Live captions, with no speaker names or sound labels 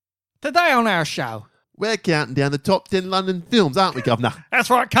Today on our show. We're counting down the top 10 London films, aren't we, Governor? That's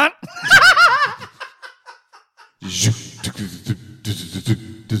right, cunt.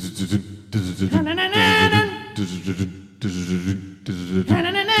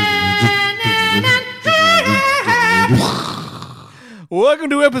 Welcome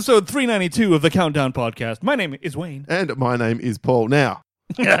to episode 392 of the Countdown Podcast. My name is Wayne. And my name is Paul. Now,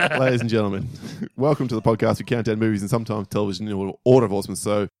 ladies and gentlemen, welcome to the podcast. We count down movies and sometimes television in order of awesomeness,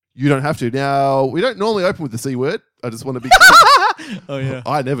 so you don't have to. Now, we don't normally open with the C word. I just want to be... Oh, yeah.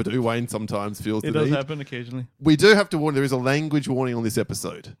 I never do. Wayne sometimes feels It the does need. happen occasionally. We do have to warn, there is a language warning on this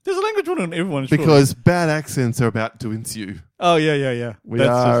episode. There's a language warning on everyone. Sure. Because bad accents are about to ensue. Oh, yeah.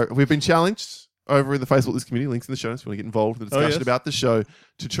 We've been challenged over in the Facebook List community, links in the show, so if you want to get involved in the discussion about the show,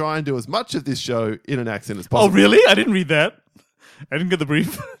 to try and do as much of this show in an accent as possible. Oh, really? I didn't read that. I didn't get the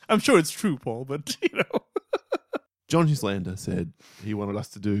brief. I'm sure it's true, Paul, but, you know. John Huslander said he wanted us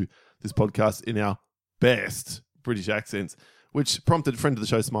to do this podcast in our best British accents, which prompted a friend of the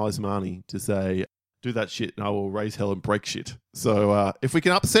show, Smiley Samani, to say, do that shit and I will raise hell and break shit. So if we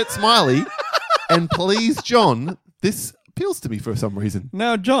can upset Smiley and please John, this appeals to me for some reason.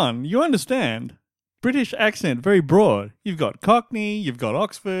 Now, John, you understand, British accent, very broad. You've got Cockney, you've got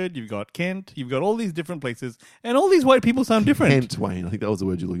Oxford, you've got Kent, you've got all these different places, and all these white people sound different. Kent, Wayne. I think that was the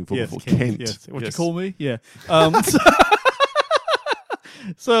word you're looking for Yes, before. Kent. Yes. What you call me? Yeah.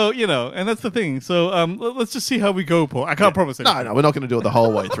 So, you know, and that's the thing. So let's just see how we go, Paul. I can't promise anything. No, we're not going to do it the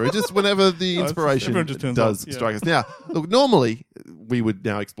whole way through. Just whenever the inspiration everyone just turns does off. Yeah. strike us. Now, look, normally we would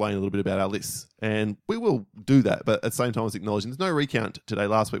now explain a little bit about our lists, and we will do that, but at the same time as acknowledging there's no recount today.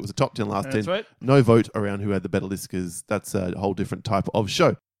 Last week was a top 10, last 10. That's right. No vote around who had the better list because that's a whole different type of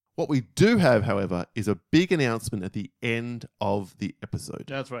show. What we do have, however, is a big announcement at the end of the episode.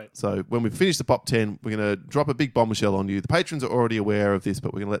 That's right. So when we finish the top 10, we're going to drop a big bombshell on you. The patrons are already aware of this,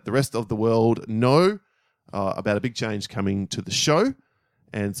 but we're going to let the rest of the world know about a big change coming to the show.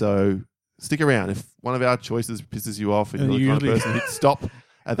 And so stick around. If one of our choices pisses you off and you're the kind of person who hits stop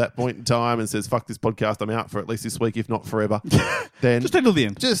at that point in time and says, fuck this podcast, I'm out for at least this week, if not forever, then Just until the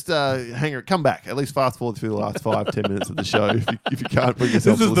end. just come back. At least fast forward through the last 5-10 minutes of the show if you can't bring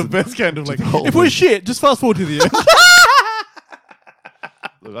yourself This to is the listen. best kind of like, the whole if we're thing. shit, just fast forward to the end.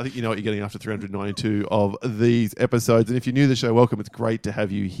 Look, I think you know what you're getting after 392 of these episodes. And if you're new to the show, welcome. It's great to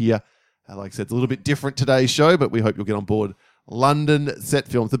have you here. Like I said, it's a little bit different today's show, but we hope you'll get on board. London set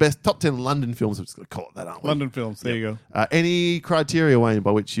films, the best top 10 London films. I'm just going to call it that, aren't we? London films, there you go. Any criteria, Wayne, by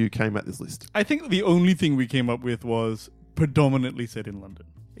which you came at this list? I think the only thing we came up with was predominantly set in London.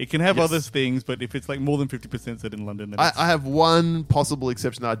 It can have other things, but if it's like more than 50% set in London, then I have one possible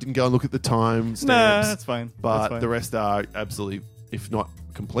exception. I didn't go and look at the time stamps. Nah, that's fine. But That's fine. the rest are absolutely, if not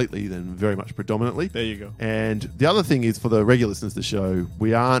completely, then very much predominantly. There you go. And the other thing is, for the regular listeners to the show,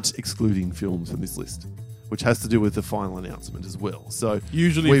 we aren't excluding films from this list, which has to do with the final announcement as well. So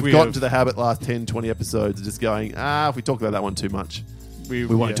Usually we've we gotten have- to the habit last 10, 20 episodes of just going, if we talk about that one too much, we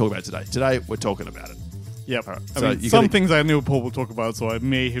won't talk about it today. Today, we're talking about it. Yep. All right. I So mean, you some gotta- things I knew Paul will talk about, so I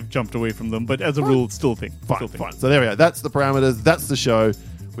may have jumped away from them, but as a rule, it's still a thing. Fine. So there we go. That's the parameters. That's the show.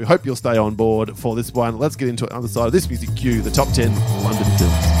 We hope you'll stay on board for this one. Let's get into it on the side of this music cue, the top 10 London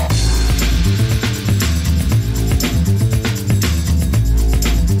films.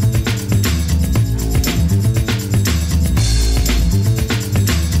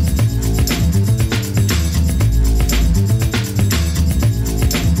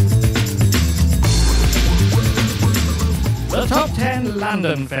 The top 10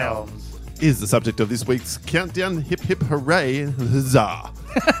 London films. Is the subject of this week's countdown. Hip hip hooray and huzzah.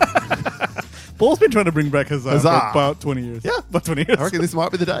 Paul's been trying to bring back Huzzah for Huzzah. about 20 years. Yeah. About 20 years. I reckon this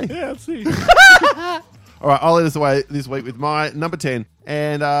might be the day. Yeah, let's see. All right, I'll lead us away this week with my number 10.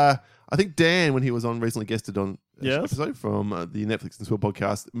 And I think Dan, when he was on, recently guested on an Yes. episode from the Netflix and Swill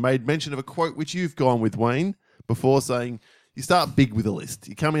podcast, made mention of a quote which you've gone with, Wayne, before, saying you start big with a list.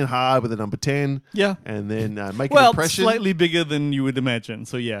 You come in hard with a number 10. Yeah. And then make an Well, impression. slightly bigger than you would imagine.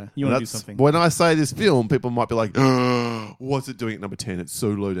 So, yeah, you want to do something. When I say this film, people might be like, what's it doing at number 10? It's so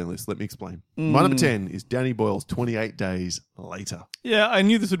low down the list. Let me explain. My number 10 is Danny Boyle's 28 Days Later. Yeah, I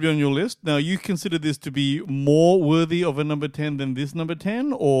knew this would be on your list. Now, you consider this to be more worthy of a number 10 than this number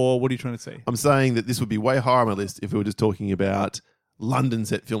 10? Or what are you trying to say? I'm saying that this would be way higher on my list if we were just talking about London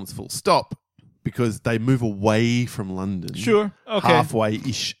set films full stop, because they move away from London. Sure. Okay.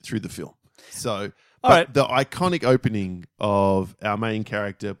 Halfway-ish through the film. So, All right. the iconic opening of our main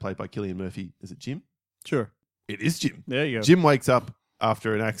character, played by Cillian Murphy, is it Jim? Sure. It is Jim. There you go. Jim wakes up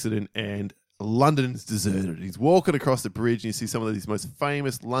after an accident and London's deserted. He's walking across the bridge and you see some of these most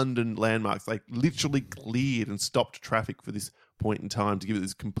famous London landmarks, like literally cleared and stopped traffic for this point in time to give it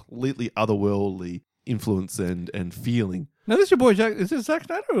this completely otherworldly influence and feeling. Now, this is your boy Jack. Is this Zack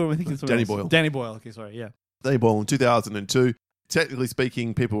Snyder or I think it's Danny Boyle. Danny Boyle. Okay, sorry. Yeah. Danny Boyle in 2002. Technically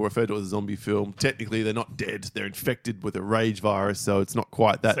speaking, people refer to it as a zombie film. Technically, they're not dead. They're infected with a rage virus, so it's not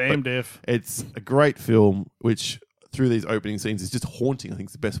quite that. Same but diff. It's a great film, which through these opening scenes is just haunting, I think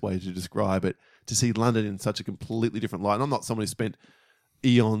is the best way to describe it. To see London in such a completely different light. And I'm not someone who spent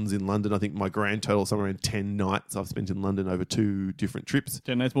eons in London. I think my grand total is somewhere in 10 nights I've spent in London over 2 different trips.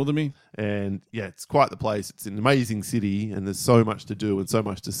 10 nights more than me. And yeah, it's quite the place. It's an amazing city and there's so much to do and so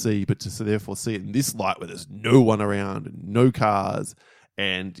much to see, but to therefore see it in this light where there's no one around and no cars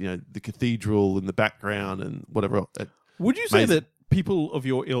and, you know, the cathedral in the background and whatever. Would you say Amazing. that people of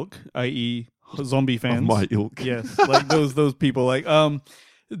your ilk, i.e. zombie fans. Of my ilk. Yes, like those people. Like,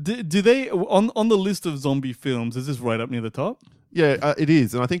 do they on the list of zombie films? Is this right up near the top? Yeah, it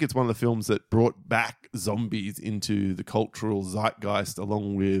is. And I think it's one of the films that brought back zombies into the cultural zeitgeist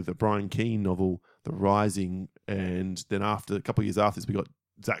along with a Brian Keane novel, The Rising. And then a couple of years after this, we got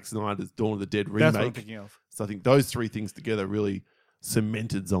Zack Snyder's Dawn of the Dead remake. That's what I'm thinking of. So I think those 3 things together really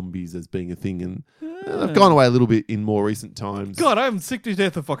cemented zombies as being a thing. And they've gone away a little bit in more recent times. God, I'm sick to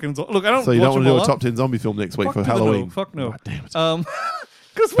death of fucking Look, I don't So you watch don't want to them do a a lot. top 10 zombie film next week Fuck for to the Halloween? no. Fuck no. Oh, damn it.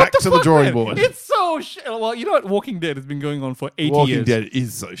 Because Back to the drawing board. It's so shit. Well, you know what? Walking Dead has been going on for 80 Walking years. Dead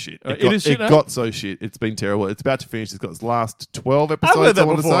is so shit. It is shit It now? got so shit. It's been terrible. It's about to finish. It's got its last 12 heard episodes, that I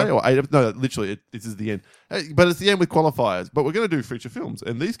want to before. say. Or 8. No, literally, this is the end. But it's the end with qualifiers. But we're going to do feature films.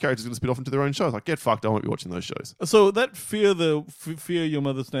 And these characters are going to spin off into their own shows. Like, get fucked. I won't be watching those shows. So that Fear Your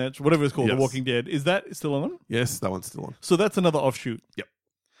Mother Snatch, whatever it's called, Yes. The Walking Dead, is that still on? Yes, that one's still on. So that's another offshoot. Yep.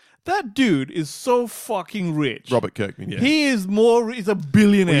 That dude is so fucking rich. Robert Kirkman, yeah. He's a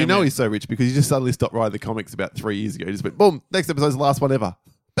billionaire. Well, you know man. he's so rich because he just suddenly stopped writing the comics about 3 years ago. He just went, boom, next episode's the last one ever.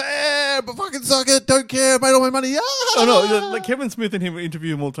 Bam! But fucking suck it. Don't care. Made all my money. Ah! Oh no! Like Kevin Smith and him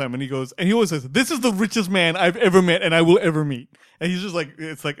interview him all the time, and he always says, "This is the richest man I've ever met, and I will ever meet." And he's just like,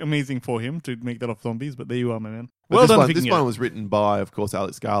 it's like amazing for him to make that off zombies. But there you are, my man. But Well this done. one, picking this it one up. was written by, of course,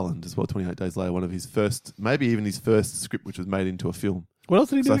 Alex Garland as well. 28 Days Later, one of his first, maybe even his first script, which was made into a film. What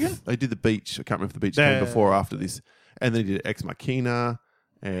else did he do So again? they did The Beach. I can't remember if The Beach came before or after this. And then he did Ex Machina.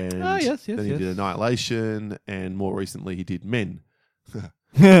 And yes, then he yes. did Annihilation. And more recently, he did Men,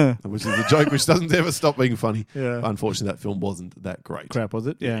 Yeah. which is a joke which doesn't ever stop being funny. Yeah. Unfortunately, that film wasn't that great. Crap, was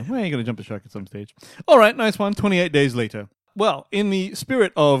it? Yeah. Well, you're going to jump the shark at some stage. All right, nice one. 28 days later. Well, in the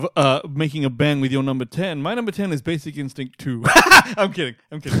spirit of making a bang with your number 10, my number 10 is Basic Instinct 2. I'm kidding.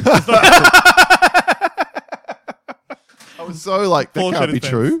 It's not- I was so like, that Full can't be defense.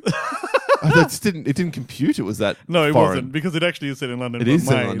 true. It didn't compute. It was that No, it foreign. wasn't, because it actually is set in London. It but is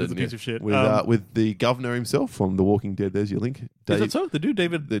set in mine London. is a piece of shit. With the governor himself from The Walking Dead. There's your link. Is Dave, that so? The dude,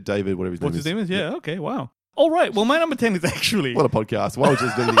 David. David, whatever his What's name his is. name is? Yeah, okay, wow. All right, well, my number 10 is actually... What a podcast. Why would you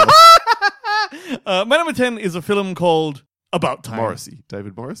just do anything else? my number 10 is a film called About Time. Morrissey.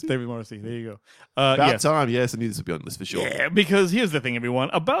 David Morrissey? David Morrissey, there you go. About yes. Time, yes. I knew this would be on the list for sure. Yeah, because here's the thing,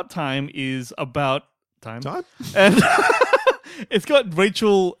 everyone. About Time is about time. Time? And it's got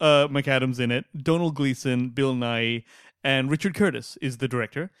Rachel McAdams in it, Donald Gleason, Bill Nighy, and Richard Curtis is the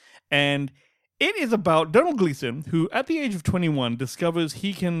director. And it is about Donald Gleason, who at the age of 21 discovers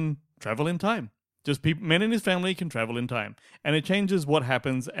he can travel in time. Just men in his family can travel in time. And it changes what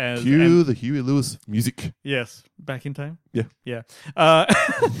happens as... Cue the Huey Lewis music. Yes, back in time. Yeah. Yeah.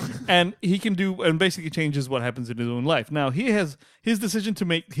 And he can do, and basically changes what happens in his own life. Now, he has his decision to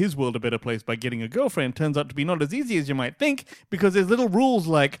make his world a better place by getting a girlfriend turns out to be not as easy as you might think, because there's little rules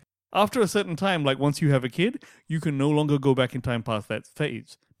like, after a certain time, like once you have a kid, you can no longer go back in time past that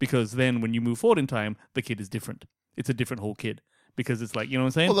phase, because then when you move forward in time, the kid is different. It's a different whole kid. Because it's like, you know what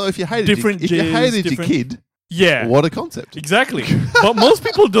I'm saying? Although if you hated, Different if you jizz, hated your different- kid, Yeah. what a concept. Exactly. But most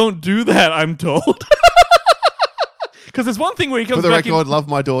people don't do that, I'm told. Because there's one thing where he comes For the back record, love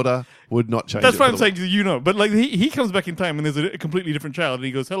my daughter would not change. That's it what for I'm the- saying, you know. But like he comes back in time and there's a completely different child and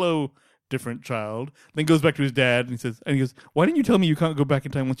he goes, "Hello, different child." Then goes back to his dad and he goes, "Why didn't you tell me you can't go back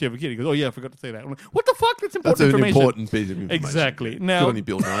in time once you have a kid?" He goes, "Oh yeah, I forgot to say that." I'm like, what the fuck? That's important That's an information. important bit of information. Exactly. Good Now, on you,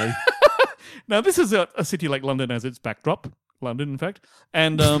 Bill Nye. now this is a city like London as its backdrop. London, in fact.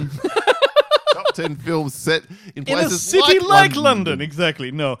 And Top 10 films set in in a places city like London.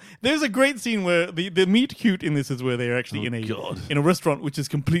 Exactly. No. There's a great scene where the meet cute in this is where they're actually in a restaurant which is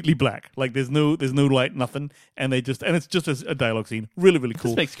completely black. Like there's no light, nothing. And it's just a dialogue scene. Really, really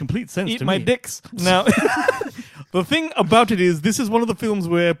cool. This makes complete sense Eat to my me. dicks. Now, the thing about it is, this is one of the films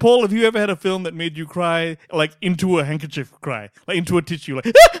where, Paul, have you ever had a film that made you cry, like, into a handkerchief cry? Like, into a tissue,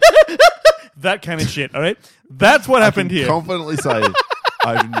 like, that kind of shit, all right? That's what happened here. Confidently say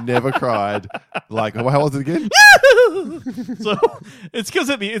I've never cried. Like, how was it again? So it's because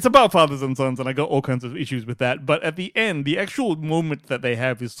it's about fathers and sons, and I got all kinds of issues with that. But at the end, the actual moment that they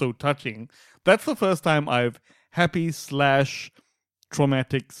have is so touching. That's the first time I've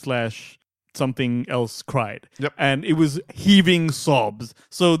happy/traumatic/something else cried. Yep. And it was heaving sobs.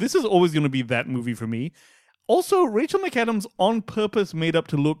 So this is always going to be that movie for me. Also, Rachel McAdams on purpose made up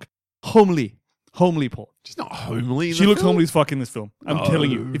to look homely. Homely, Paul. She's not homely. In She the looks film. homely as fuck in this film. I'm No. telling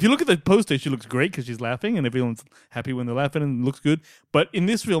you. If you look at the poster, she looks great because she's laughing and everyone's happy when they're laughing and looks good. But in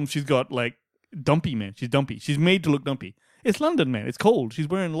this film, she's got like dumpy, man. She's dumpy. She's made to look dumpy. It's London, man. It's cold. She's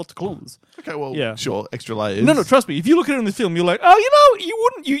wearing lots of clothes. Okay, well, Yeah. sure, extra layers. No, trust me. If you look at her in the film, you're like, oh, you know, you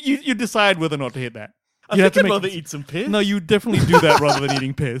wouldn't. You decide whether or not to hit that. You have to I'd make- rather eat some piss. No, you definitely do that rather than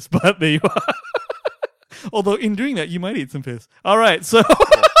eating piss. But there you are. Although in doing that, you might eat some piss. All right, so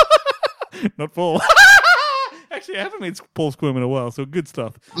not Paul. Actually, I haven't made Paul squirm in a while, so good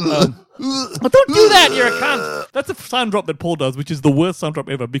stuff. But don't do that, you're a cunt. That's a sound drop that Paul does, which is the worst sound drop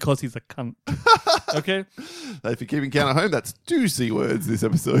ever because he's a cunt. Okay? If you're keeping count at home, that's 2 C words this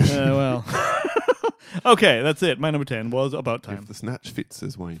episode. Well. Okay, that's it. My number 10 was About Time. If the snatch fits,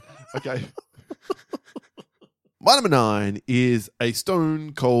 says Wayne. Okay. My number 9 is a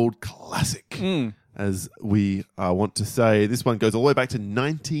Stone Cold classic. As we want to say, this one goes all the way back to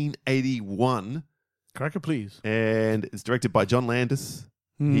 1981. Cracker, please. And it's directed by John Landis.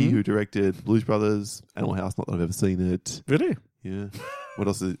 He who directed Blues Brothers, Animal House. Not that I've ever seen it. Really? Yeah. What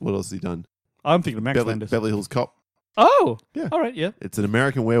else has he done? I'm thinking of Max Landis. Beverly Hills Cop. Oh! Yeah. All right, yeah. It's an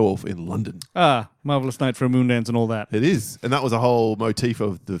American werewolf in London. Marvelous Night for a Moon Dance and all that. It is. And that was a whole motif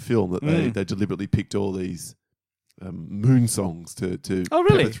of the film that they deliberately picked all these moon songs to Oh,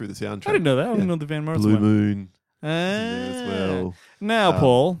 really? pepper through the soundtrack. I didn't know that. I didn't Yeah. know the Van Morrison Blue one. Moon is in there as well. Now,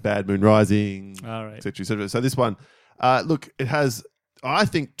 Paul. Bad Moon Rising, All right. etc., etc. So this one, look, it has, I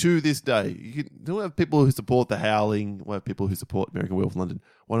think, to this day, you'll have people who support The Howling, we'll have people who support American Werewolf in London.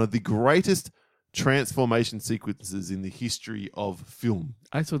 One of the greatest transformation sequences in the history of film.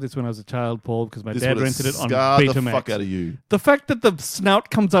 I saw this when I was a child, Paul, because my This dad would have rented it on scarred the Betamax. fuck out of you. The fact that the snout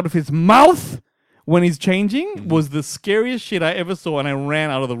comes out of his mouth when he's changing was the scariest shit I ever saw, and I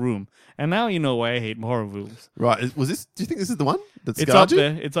ran out of the room. And now you know why I hate horror movies. Right? Was this? Do you think this is the one that It's scarred up you?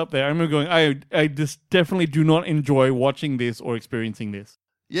 there. It's up there. I remember going, I just definitely do not enjoy watching this or experiencing this.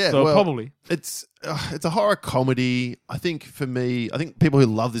 Yeah, So well, probably. it's a horror comedy. I think for me, I think people who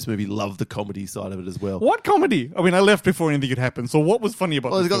love this movie love the comedy side of it as well. What comedy? I mean, I left before anything could happen. So what was funny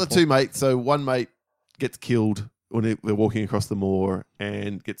about Well, this? they've got the film, two mates. So one mate gets killed when they're walking across the moor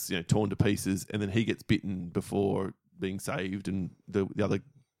and gets torn to pieces, and then he gets bitten before being saved, and the other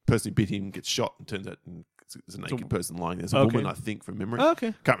person who bit him gets shot and turns out it's a naked person lying there. It's a Okay. woman, I think, from memory. Paul?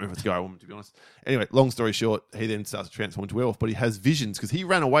 Okay. Can't remember if it's a guy or a woman, to be honest. Anyway, long story short, he then starts to transform into a werewolf, but he has visions because he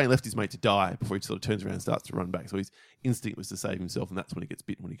ran away and left his mate to die before he sort of turns around and starts to run back. So his instinct was to save himself, and that's when he gets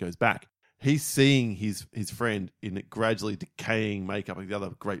bitten when he goes back. He's seeing his friend in a gradually decaying makeup, like the other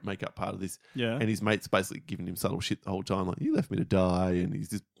great makeup part of this. Yeah. And his mate's basically giving him subtle shit the whole time, like, you left me to die. And he's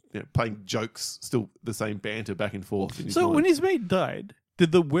just playing jokes, still the same banter back and forth. In his So mind. when his mate died,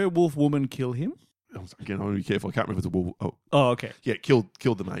 did the werewolf woman kill him? Again, I want to be careful. I can't remember if it's a wolf. Oh, Oh, okay. yeah, killed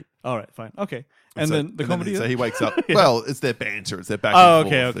the mate. All right, fine. Okay. And So- then the comedy. so he wakes up. Yeah. Well, it's their banter. It's their back Oh, and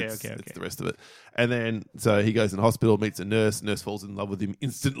okay, forth. okay, It's okay. the rest of it. And then, so he goes in the hospital, meets a nurse. Nurse falls in love with him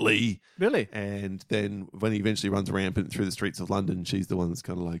instantly. Really? And then when he eventually runs rampant through the streets of London, she's the one that's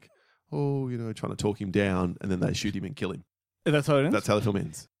kind of like, trying to talk him down. And then they shoot him and kill him. That's how it ends? That's how the film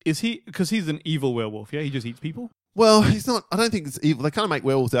ends. Is he, because he's an evil werewolf, yeah? He just eats people? Well, he's not. I don't think it's evil. They kind of make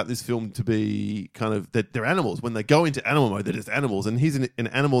werewolves out in this film to be kind of they're animals. When they go into animal mode, they're just animals. And he's an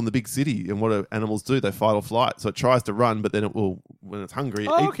animal in the big city. And what do animals do? They fight or flight. So it tries to run, but then it will, when it's hungry,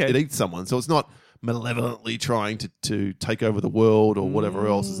 it eats someone. So it's not malevolently trying to take over the world or whatever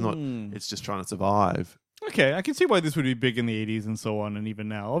else. It's not. It's just trying to survive. Okay, I can see why this would be big in the 80s and so on, and even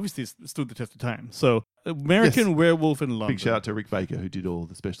now. Obviously, it's stood the test of time. So, American Werewolf in London. Big shout out to Rick Baker, who did all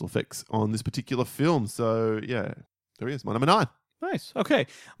the special effects on this particular film. So, yeah, there he is. My number 9. Nice. Okay.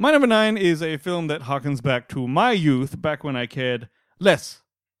 My number 9 is a film that harkens back to my youth, back when I cared less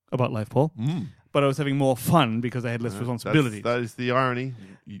about life, Paul. But I was having more fun because I had less responsibilities. That is the irony.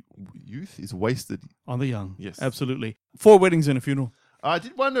 Youth is wasted. On the young. Yes. Absolutely. 4 weddings and a funeral. I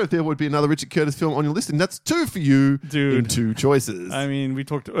did wonder if there would be another Richard Curtis film on your list, and that's 2 for you Dude. in 2 choices. I mean, we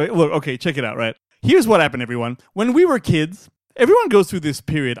talked... Look, okay, check it out, right? Here's what happened, everyone. When we were kids, everyone goes through this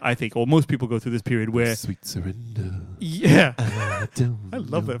period, I think, or most people go through this period where... Sweet surrender. Yeah. I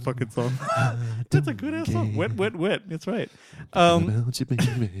love that fucking song. That's a good ass song. Wet, wet, wet. That's right. About you,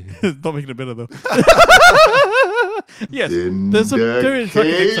 baby. It's not making it better though. Yes, there's a period. Suck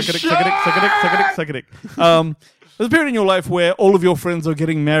a dick. There's a period in your life where all of your friends are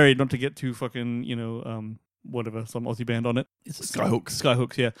getting married. Not to get too fucking, whatever, some Aussie band on it. Skyhooks.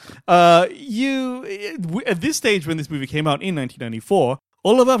 Skyhooks, yeah. At this stage when this movie came out in 1994,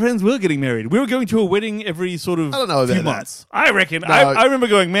 all of our friends were getting married. We were going to a wedding every sort of I don't know few about months. I reckon. No. I remember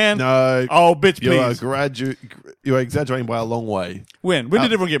going, man. No. Oh, bitch, please. You're exaggerating by a long way. When did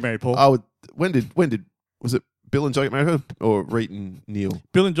everyone get married, Paul? When did was it Bill and Joe get married or Reet and Neil?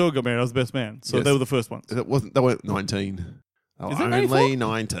 Bill and Joe got married. I was the best man. So Yes. they were the first ones. They weren't 19. Is it only 94?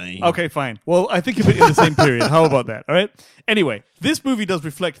 19. Okay, fine. Well, I think of it in the same period. How about that? All right. Anyway, this movie does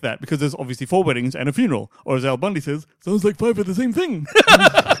reflect that because there's obviously 4 weddings and a funeral. Or as Al Bundy says, sounds like 5 of the same thing.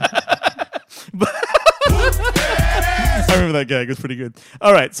 I remember that gag. It was pretty good.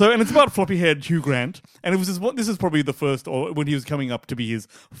 All right. So, and it's about floppy-haired Hugh Grant. And it was this is probably the first, or when he was coming up to be his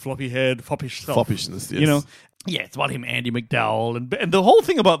floppy-haired, foppish self. Foppishness, yes. Yeah, it's about him, Andy McDowell, and the whole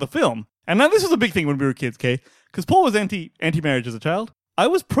thing about the film. And now this was a big thing when we were kids, okay? Because Paul was anti-marriage as a child. I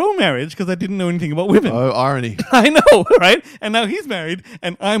was pro-marriage because I didn't know anything about women. Oh, irony. I know, right? And now he's married,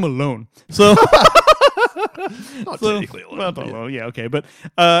 and I'm alone. So, Not technically alone. Well, alone, yeah, okay. But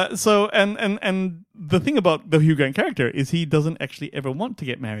so and the thing about the Hugh Grant character is he doesn't actually ever want to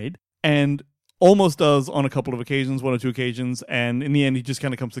get married, and almost does on a couple of occasions, 1 or 2 occasions, and in the end he just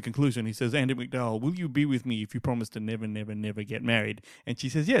kind of comes to the conclusion. He says, Andy McDowell, will you be with me if you promise to never, never, never get married? And she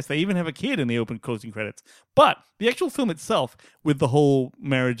says, yes. They even have a kid in the open closing credits. But the actual film itself, with the whole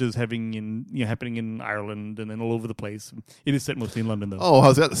marriages happening in Ireland and then all over the place, it is set mostly in London, though. Oh, I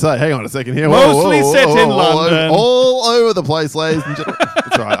was about to say, hang on a second here. Mostly set in London. All over the place, ladies and gentlemen.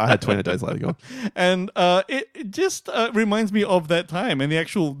 That's right. I had 20 days later. Go on. And it just reminds me of that time and the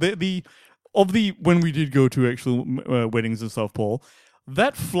actual when we did go to actual weddings in South Paul,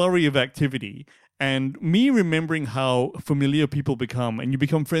 that flurry of activity and me remembering how familiar people become, and you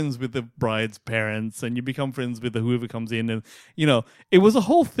become friends with the bride's parents and you become friends with whoever comes in, and it was a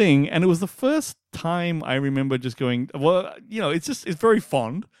whole thing. And it was the first time I remember just going, well, it's very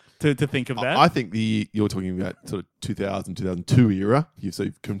fond to think of that. I think you're talking about sort of 2000, 2002 era. You've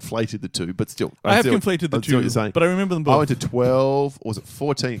conflated the two, but still. I have conflated the two, what you're saying. But I remember them both. I went to 12, or was it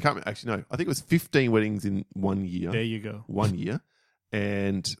 14? Can't remember. Actually, no. I think it was 15 weddings in 1 year. There you go. 1 year.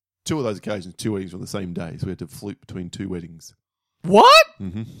 And 2 of those occasions, 2 weddings were on the same day. So we had to flute between 2 weddings. What?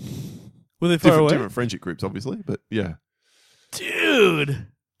 Mm-hmm. Were they far away? Different friendship groups, obviously, but yeah. Dude,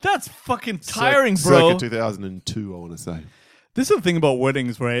 that's fucking tiring, bro. Circa 2002, I want to say. This is the thing about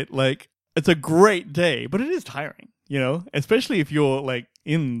weddings, right? Like, it's a great day, but it is tiring, especially if you're like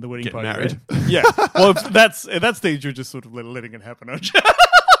in the wedding Get party. married. Right? Yeah. Well, at that stage, you're just sort of letting it happen, aren't you?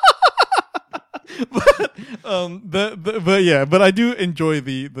 But I do enjoy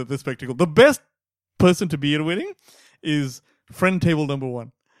the spectacle. The best person to be at a wedding is friend table number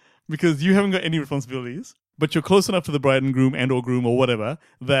 1, because you haven't got any responsibilities, but you're close enough to the bride and groom or groom or whatever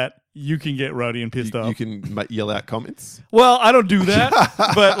that you can get rowdy and pissed off. You can yell out comments. Well, I don't do that,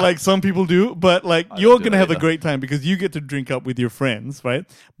 but like some people do. But like you're going to have a either. great time because you get to drink up with your friends, right?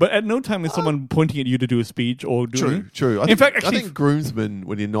 But at no time is someone pointing at you to do a speech or do True. In fact, I actually, think groomsmen,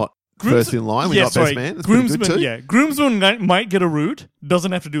 when you're not first in line, when you're not sorry. best man, it's pretty good too. Yeah, groomsman might get a route,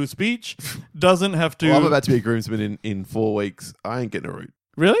 doesn't have to do a speech, doesn't have to. Well, I'm about to be a groomsman in 4 weeks. I ain't getting a route.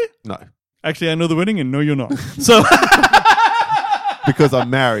 Really? No. Actually, I know the wedding, and no, you're not. So. Because I'm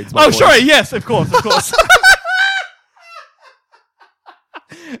married. Sure, yes, of course.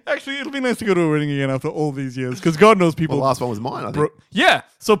 Actually, it'll be nice to go to a wedding again after all these years, because God knows people. Well, the last one was mine, I think. Yeah,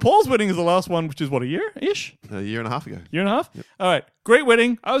 so Paul's wedding is the last one, which is what, a year-ish? A year and a half ago. Year and a half? Yep. All right, great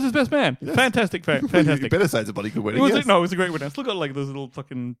wedding. I was his best man. Yes. Fantastic. You better say it's a bloody good wedding. It was a great wedding. I still got like those little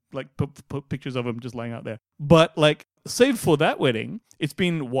fucking like pictures of him just lying out there. But like, save for that wedding, it's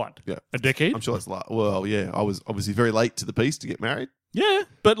been what? Yeah. A decade? I'm sure that's well, yeah. I was obviously very late to the piece to get married. Yeah,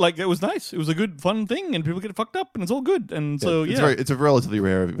 but like it was nice. It was a good, fun thing, and people get fucked up, and it's all good. And so, it's a relatively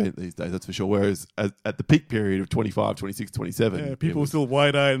rare event these days, that's for sure. Whereas at the peak period of 25, 26, 27, people were still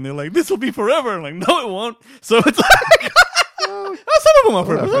wide-eyed, and they're like, "This will be forever." And like, no, it won't. So it's like, some of them are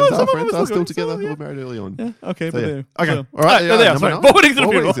forever. Our friends are still together. We were married early on. Yeah, okay, So, but yeah. there. Okay, So, all right. there. Sorry, 4 weddings and a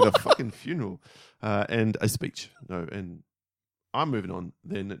funeral. 4 weddings and a fucking funeral, and a speech. No, and I'm moving on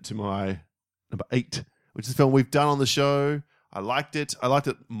then to my number 8, which is a film we've done on the show. I liked it. I liked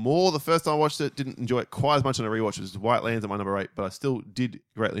it more the first time I watched it. Didn't enjoy it quite as much on a rewatch. It was White Lands at my number 8, but I still did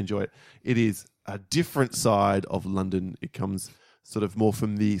greatly enjoy it. It is a different side of London. It comes sort of more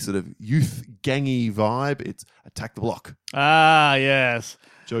from the sort of youth gangy vibe. It's Attack the Block. Ah, yes.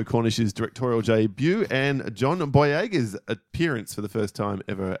 Joe Cornish's directorial debut and John Boyega's appearance for the first time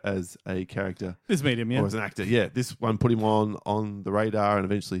ever as a character. This made him, Or as an actor. Yeah, this one put him on the radar, and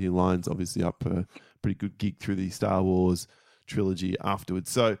eventually he lines obviously up a pretty good gig through the Star Wars trilogy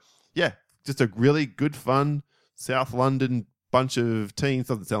afterwards. So, yeah, just a really good, fun South London bunch of teens,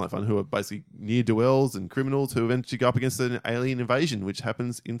 doesn't sound like fun, who are basically near-do-wells and criminals who eventually go up against an alien invasion, which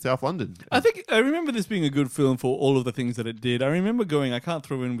happens in South London. I remember this being a good film for all of the things that it did. I remember going, I can't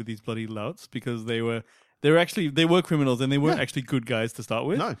throw in with these bloody louts because they were criminals and they weren't actually good guys to start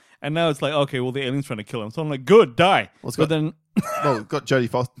with. No. And now it's like, okay, well, the alien's trying to kill him. So I'm like, good, die. Well, but then... well, we've got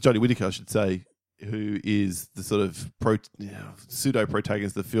Jodie Whittaker, I should say, who is the sort of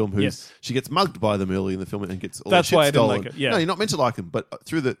pseudo-protagonist of the film. She gets mugged by them early in the film and gets all That's shit why I didn't stolen. like it. Yeah. No, you're not meant to like them, but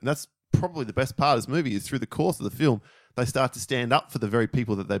that's probably the best part of this movie is through the course of the film, they start to stand up for the very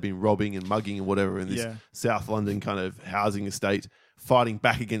people that they've been robbing and mugging and whatever in this South London kind of housing estate, fighting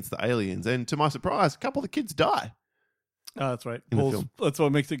back against the aliens. And to my surprise, a couple of the kids die. Oh, that's right. In the film. That's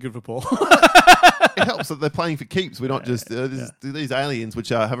what makes it good for Paul. It helps that they're playing for keeps. We're not just these aliens, which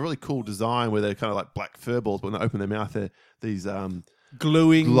have a really cool design where they're kind of like black fur balls. But when they open their mouth, they're these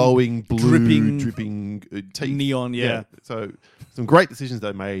glowing, blue, dripping teeth. Neon. Yeah. So some great decisions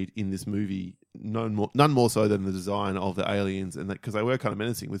they made in this movie. None more so than the design of the aliens, and because they were kind of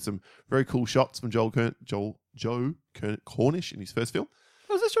menacing with some very cool shots from Joe Cornish in his first film.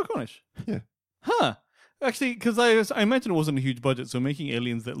 Oh, is this Joe Cornish? Yeah. Huh. Actually, because I imagine it wasn't a huge budget, so making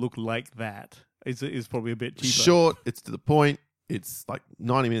aliens that look like that is probably a bit cheaper. Short, it's to the point. It's like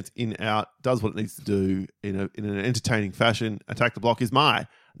 90 minutes in, out, does what it needs to do in an entertaining fashion. Attack the Block is my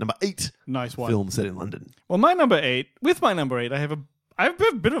number 8 nice one. film set in London. Well, my number 8, I have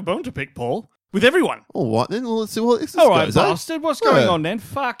a bit of a bone to pick, Paul, with everyone. All right, then let's see what this All right, goes. bastard, what's going on then?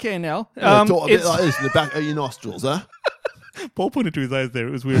 Fucking hell. Talk a bit like this in the back of your nostrils, huh? Paul pointed to his eyes there.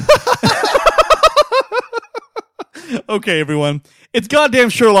 It was weird. Okay, everyone. It's goddamn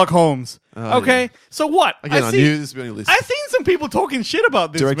Sherlock Holmes. Okay? Yeah. So what? Again, I knew this would be on your list. I've seen some people talking shit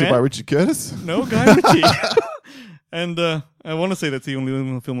about this, Directed man. by Richard Curtis? No, Guy Ritchie. And I want to say that's the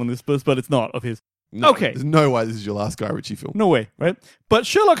only film on this list, but it's not of his. No, okay. There's no way this is your last Guy Ritchie film. No way, right? But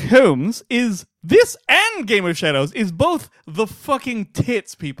Sherlock Holmes this and Game of Shadows is both the fucking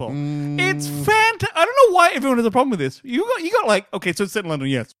tits, people. It's fantastic. I don't know why everyone has a problem with this. You got like, okay, so it's set in London,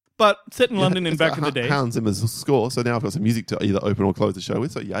 yes. But set in London and back in the day. Hans Zimmer's score, so now I've got some music to either open or close the show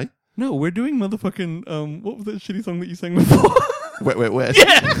with, so yay. No, we're doing motherfucking, what was that shitty song that you sang before? Wet, Wet, Wet.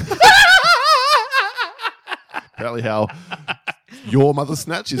 Yeah! Apparently how your mother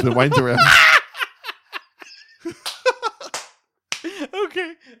snatches when Wayne's around.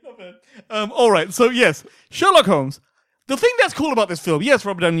 Okay, not bad. All right, so yes, Sherlock Holmes. The thing that's cool about this film, yes,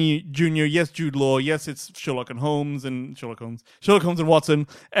 Robert Downey Jr., yes, Jude Law, yes, it's Sherlock Holmes and Watson,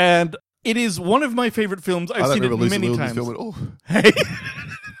 and it is one of my favorite films. I've seen it many times. Film at all. Hey,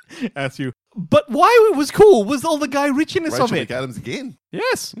 ask you. But why it was cool was all the Guy Ritchie-ness of it. Rachel McAdams again.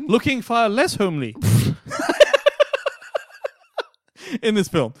 Yes, looking far less homely. In this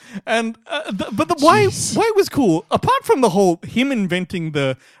film, and why it was cool, apart from the whole him inventing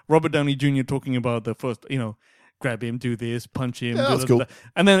the Robert Downey Jr. talking about the first, grab him, do this, punch him, that's cool.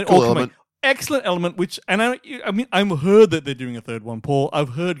 And then it cool all element. Excellent element. Which, and I've heard that they're doing a third one, Paul. I've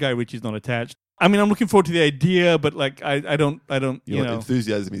heard Guy Ritchie's not attached. I mean, I'm looking forward to the idea, but like, I don't. Your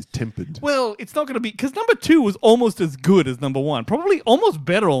enthusiasm is tempered. Well, it's not going to be because number 2 was almost as good as number 1. Probably almost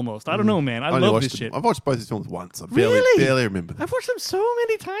better. Almost. I don't know, man. I love this shit. I've watched both these films once. I really? barely remember them. I've watched them so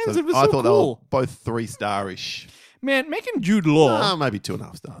many times. So it was I so thought cool. they were both 3-star-ish. Man, making Jude Law. Maybe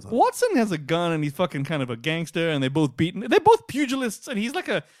 2.5 stars. Watson has a gun and he's fucking kind of a gangster, and they're both pugilists, and he's like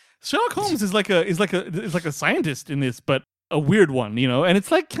a Sherlock Holmes is like a scientist in this, but a weird one, and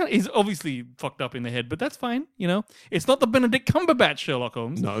it's like he's obviously fucked up in the head, but that's fine, It's not the Benedict Cumberbatch Sherlock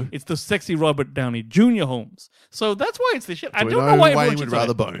Holmes. No, it's the sexy Robert Downey Jr. Holmes. So that's why it's the shit. I don't know why Wayne would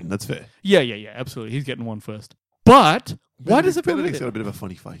rather bone. That's fair. Yeah, absolutely. He's getting one first. But why does it feel Benedict's got a bit of a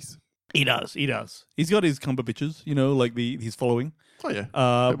funny face. He does. He's got his Cumberbitches, like he's following. Oh yeah,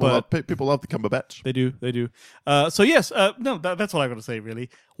 people love the Cumberbatch. They do. So yes, no, that's all I got to say. Really,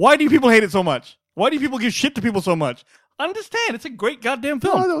 why do people hate it so much? Why do people give shit to people so much? Understand, it's a great goddamn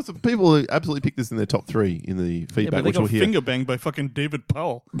film. No, there were some people who absolutely picked this in their top 3 in the feedback. But they which got we'll hear. finger banged by fucking David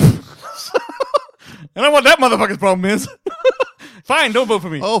Powell. And I know what that motherfucker's problem is. Fine, don't vote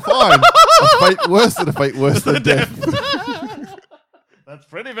for me. Oh, fine. A fate worse than a fate worse than death. That's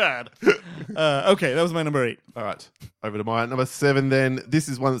pretty bad. Okay, that was my number 8. All right, over to my number 7 then. This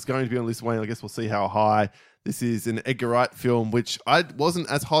is one that's going to be on list, Wayne. I guess we'll see how high. This is an Edgar Wright film, which I wasn't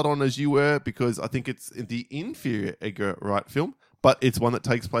as hot on as you were because I think it's the inferior Edgar Wright film, but it's one that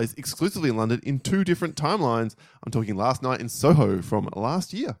takes place exclusively in London in 2 different timelines. I'm talking Last Night in Soho from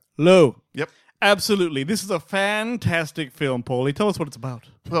last year. Low. Yep. Absolutely. This is a fantastic film, Paulie. Tell us what it's about.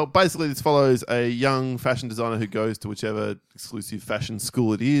 Well, basically, this follows a young fashion designer who goes to whichever exclusive fashion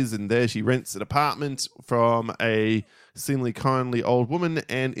school it is, and there she rents an apartment from a seemingly kindly old woman,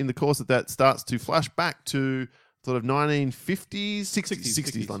 and in the course of that starts to flash back to sort of 1950s,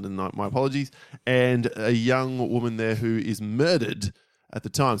 60s London, my apologies, and a young woman there who is murdered at the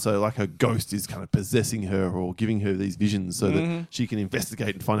time. So like her ghost is kind of possessing her or giving her these visions so that she can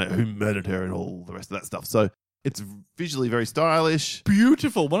investigate and find out who murdered her and all the rest of that stuff. So it's visually very stylish.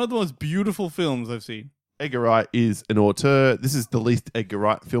 Beautiful. One of the most beautiful films I've seen. Edgar Wright is an auteur. This is the least Edgar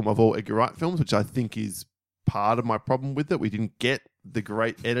Wright film of all Edgar Wright films, which I think is part of my problem with it. We didn't get the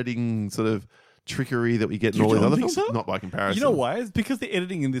great editing sort of trickery that we get in all these other films. So? Not by comparison. You know why? It's because the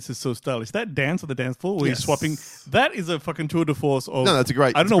editing in this is so stylish. That dance on the dance floor where Yes. he's swapping, that is a fucking tour de force of... No, that's a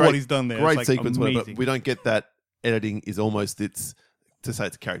great... I don't it's know great- what he's done there. Great It's like sequence, whatever, amazing. but we don't get that editing is almost... It's to say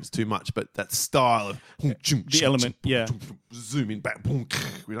it's characters too much, but that style of... The element, yeah. Zoom in back.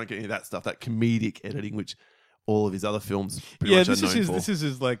 We don't get any of that stuff, that comedic editing, which all of his other films pretty Yeah, much this are is known his, for. this is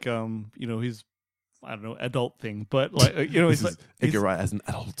his like, his, I don't know, adult thing. But like, This it's is like... Edgar his- Wright as an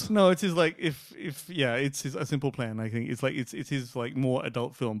adult. No, it's his like it's his A Simple Plan. I think it's like it's his like more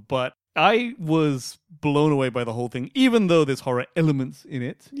adult film. But I was blown away by the whole thing, even though there's horror elements in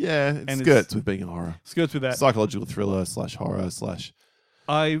it. Yeah, it And skirts with being a horror. Skirts with that. Psychological thriller / horror /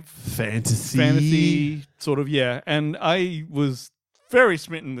 I fantasy. sort of, yeah. And I was very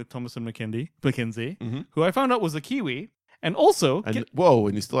smitten with Thomasin McKenzie, who I found out was a Kiwi, and also And whoa,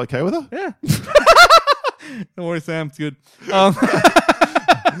 and you're still okay with her? yeah. Don't worry, Sam. It's good.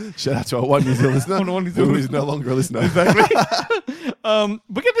 Shout out to our one New Zealand listener, One New Zealand who is no longer a listener. But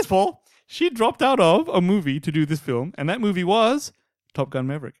get this, Paul. She dropped out of a movie to do this film, and that movie was Top Gun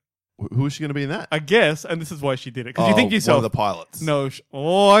Maverick. Who is she going to be in that? I guess, and this is why she did it. Because you think to one yourself, of the pilots. no,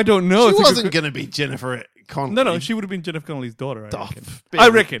 I don't know. she It's a good wasn't going to be Jennifer Connelly. No, she would have been Jennifer Connelly's daughter. I reckon. Barely, I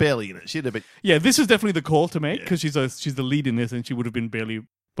reckon. barely in it. She'd have been. Yeah, this is definitely the call to make because she's the lead in this, and she would have been barely,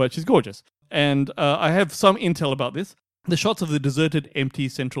 but she's gorgeous. And I have some intel about this. The shots of the deserted, empty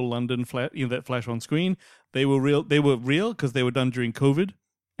central London that flash on screen, they were real. They were real because they were done during COVID,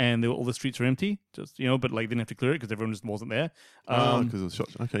 and all the streets were empty. Just but like they didn't have to clear it because everyone just wasn't there. Because of the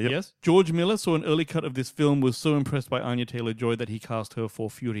shots. Okay, yep. Yes, George Miller saw an early cut of this film, was so impressed by Anya Taylor-Joy that he cast her for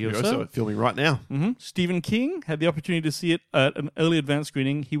Furiosa. So filming right now. Stephen King had the opportunity to see it at an early advance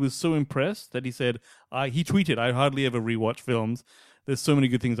screening. He was so impressed that he said, he tweeted, I hardly ever rewatch films. There's so many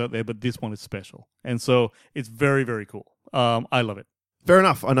good things out there, but this one is special. And so it's very, very cool. I love it. Fair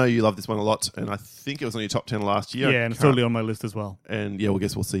enough. I know you love this one a lot, and I think it was on your top 10 last year. Yeah, and it's totally on my list as well. And yeah, well,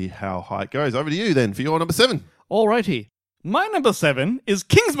 guess we'll see how high it goes. Over to you then for your number 7. Alrighty. My number 7 is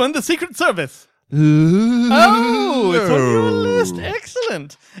Kingsman: The Secret Service. Oh, it's on your list.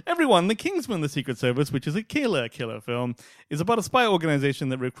 Excellent. Everyone, The Kingsman: The Secret Service, which is a killer film, is about a spy organization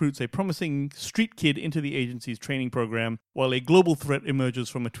that recruits a promising street kid into the agency's training program while a global threat emerges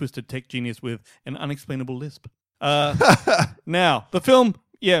from a twisted tech genius with an unexplainable lisp. Now, the film,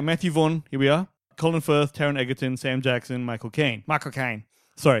 Matthew Vaughn, here we are. Colin Firth, Taron Egerton, Sam Jackson, Michael Caine.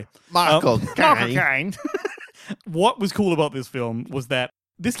 Sorry. Michael Caine. What was cool about this film was that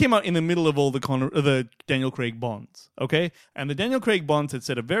this came out in the middle of all the Daniel Craig Bonds, okay? And the Daniel Craig Bonds had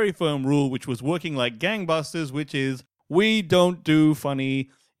set a very firm rule, which was working like gangbusters, which is we don't do funny,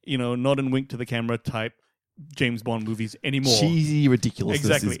 nod and wink to the camera type James Bond movies anymore. Cheesy ridiculousness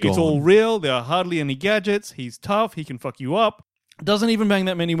Exactly. is gone. It's all real. There are hardly any gadgets. He's tough. He can fuck you up. Doesn't even bang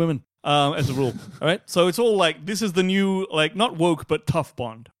that many women, as a rule. All right? So it's all like, this is the new, like, not woke, but tough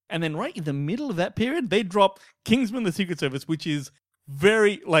Bond. And then right in the middle of that period, they drop Kingsman: The Secret Service, which is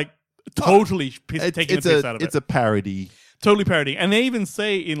very, like, totally taking a piss out of it. It's a parody. Totally parody. And they even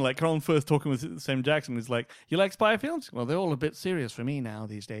say in, like, Colin Firth talking with Sam Jackson, is like, you like spy films? Well, they're all a bit serious for me now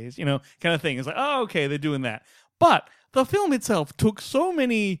these days, kind of thing. It's like, oh, okay, they're doing that. But the film itself took so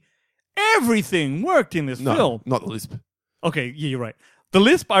many... Everything worked in this film. Not the lisp. Okay, yeah, you're right. The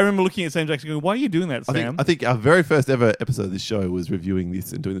lisp, I remember looking at Sam Jackson going, why are you doing that, Sam? I think our very first ever episode of this show was reviewing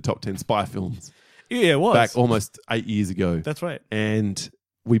this and doing the top 10 spy films. Yeah, it was. Back almost 8 years ago. That's right. And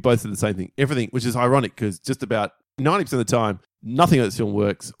we both did the same thing. Everything, which is ironic because just about 90% of the time, nothing in this film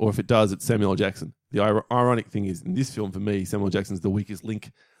works, or if it does, it's Samuel L. Jackson. The ironic thing is, in this film, for me, Samuel L. Jackson's the weakest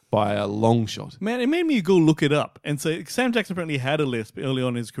link by a long shot. Man, it made me go look it up. And so Sam Jackson apparently had a lisp early on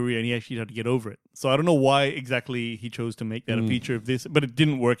in his career, and he actually had to get over it. So I don't know why exactly he chose to make that a feature of this, but it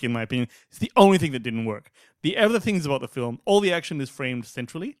didn't work, in my opinion. It's the only thing that didn't work. The other things about the film, all the action is framed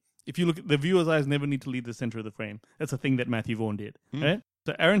centrally. if you look at the viewer's eyes, never need to leave the center of the frame. That's a thing that Matthew Vaughn did. Right?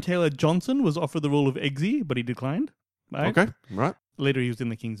 So Aaron Taylor Johnson was offered the role of Eggsy, but he declined. Right? Okay, right. Later, he was in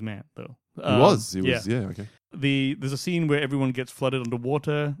The King's Man, though. He was. Yeah, okay. There's a scene where everyone gets flooded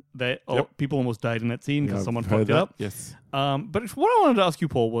underwater. People almost died in that scene because someone fucked it up. Yes. But what I wanted to ask you,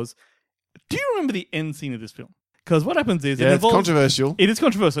 Paul, was, do you remember the end scene of this film? Because what happens is it's controversial. It is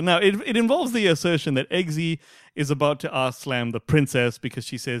controversial. Now, it involves the assertion that Eggsy is about to ask Slam the princess because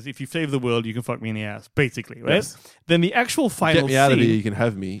she says, if you save the world, you can fuck me in the ass, basically, right? Yes. Then the actual final Get me out of here, you can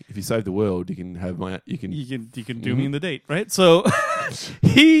have me. If you save the world, you can have my... You can do me in the date, right? So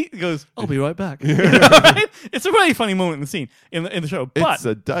he goes, I'll be right back. Right? It's a really funny moment in the scene, in the show. But it's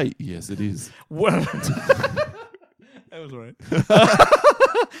a date. Yes, it is. Well, that was right.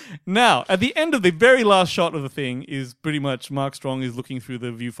 Now, at the end of the very last shot of the thing is pretty much Mark Strong is looking through the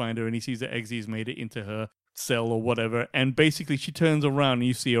viewfinder and he sees that Eggsy's made it into her cell or whatever, and basically she turns around and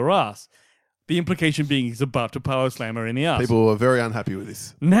you see her ass. The implication being he's about to power slam her in the ass. People are very unhappy with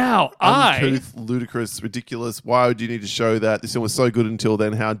this. Now, uncouth, ludicrous, ridiculous. Why would you need to show that? This film was so good until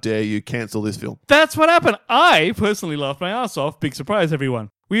then. How dare you cancel this film? That's what happened. I personally laughed my ass off. Big surprise,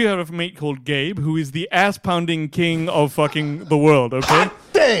 everyone. We have a mate called Gabe, who is the ass-pounding king of fucking the world, okay?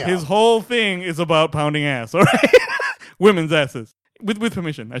 Damn! His whole thing is about pounding ass, all right? Women's asses. With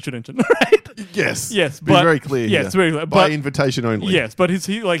permission, I should mention, right? Yes. Yes. Be very clear. Yes, here. very clear. By invitation only. Yes, but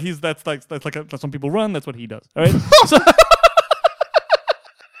that's some people run, that's what he does, all right? So,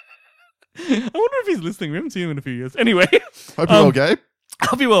 I wonder if he's listening. We haven't seen him in a few years. Anyway. Hope you're well, Gabe.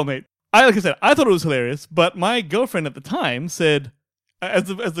 I'll be well, mate. Like I said, I thought it was hilarious, but my girlfriend at the time said, as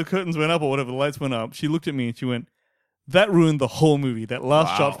the curtains went up or whatever, the lights went up, she looked at me and she went, that ruined the whole movie. That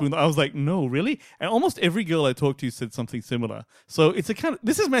last shot ruined. I was like, no, really? And almost every girl I talked to said something similar. So it's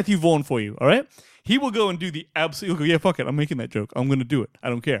this is Matthew Vaughn for you, all right? He will go and do the absolute, he'll go, yeah, fuck it, I'm making that joke. I'm going to do it. I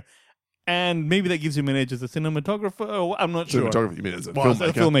don't care. And maybe that gives him an edge as a cinematographer. Or I'm not sure. Cinematographer, you mean as a filmmaker?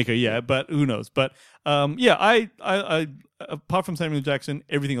 A filmmaker, yeah, but who knows? But yeah, I apart from Samuel Jackson,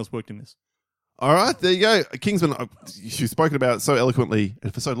 everything else worked in this. All right, there you go. Kingsman, you've spoken about it so eloquently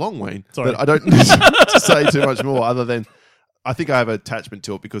and for so long, Wayne, Sorry. that I don't need to say too much more other than I think I have an attachment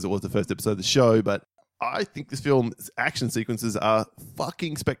to it because it was the first episode of the show, but I think this film's action sequences are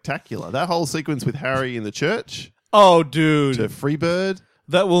fucking spectacular. That whole sequence with Harry in the church. Oh, dude. To Freebird.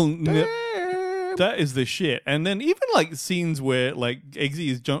 That will... That is the shit. And then even like scenes where like Eggsy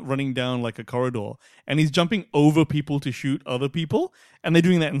is running down like a corridor and he's jumping over people to shoot other people and they're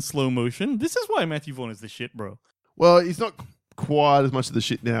doing that in slow motion. This is why Matthew Vaughn is the shit, bro. Well, he's not quite as much of the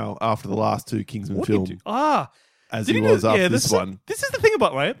shit now after the last two Kingsman films. As he was after this one. This is the thing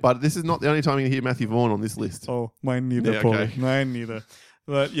about, right? But this is not the only time you hear Matthew Vaughn on this list. Oh, mine neither, Yeah, Paul. okay. Mine neither.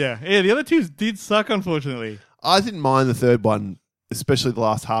 But yeah, the other two did suck, unfortunately. I didn't mind the third one, especially the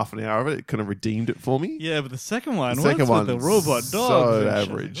last half an hour of it. It kind of redeemed it for me. Yeah, but the second one, The second with the one's robot so dogs and shit.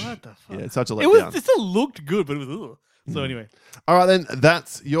 average. What the fuck? Yeah, it's such a It letdown. still looked good, but it was ugh. So anyway, All right, then.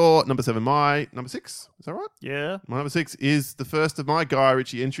 That's your number 7. My number 6. Is that right? yeah. My number 6 is the first of my Guy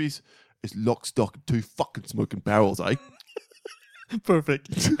Ritchie entries. It's Lock, Stock, and 2 fucking smoking barrels, eh?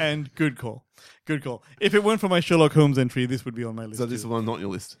 Perfect. And good call. Good call. If it weren't for my Sherlock Holmes entry, this would be on my list. So this is too. one not on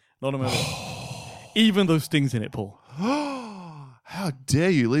your list. Not on my list. Even those stings in it, Paul. How dare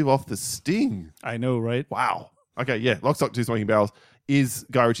you leave off the sting? I know, right? Wow. Okay, yeah. Lock, Stock, 2 Smoking Barrels is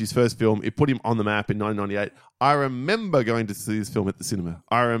Guy Ritchie's first film. It put him on the map in 1998. I remember going to see this film at the cinema.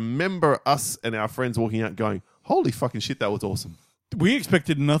 I remember us and our friends walking out going, holy fucking shit, that was awesome. We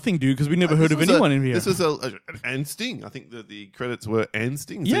expected nothing, dude, because we never heard of anyone in here. This was and Sting. I think that the credits were and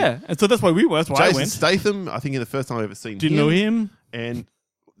Sting. Yeah, and so that's why we were. That's why I Jason went. Statham, I think, in the first time I've ever seen Didn't know him. And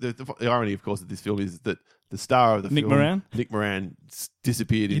the irony, of course, of this film is that the star of the Nick film, Moran? Nick Moran,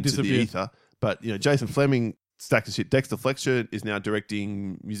 disappeared into the disappeared. ether. But Jason Fleming stacked the shit. Dexter Fletcher is now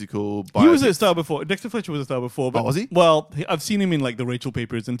directing musical. He was a biopics. star before. Dexter Fletcher was a star before. But, Oh, was he? Well, I've seen him in like the Rachel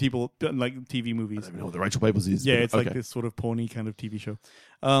Papers and like TV I movies. don't even know what the Rachel Papers is. Yeah, but it's okay. like this sort of porny kind of TV show.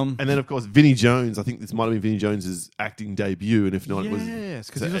 And then, of course, Vinnie Jones. I think this might have been Vinnie Jones's acting debut, and if not, it was Yes,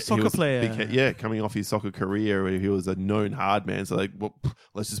 because so he's a he soccer was player. coming off his soccer career where he was a known hard man. So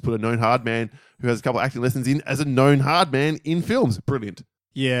let's just put a known hard man who has a couple of acting lessons in as a known hard man in films. Brilliant.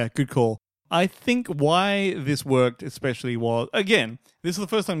 Yeah, good call. I think why this worked especially was, again, this is the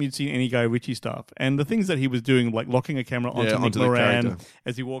first time you'd seen any Guy Ritchie stuff. And the things that he was doing, like locking a camera onto Nick onto the Moran character.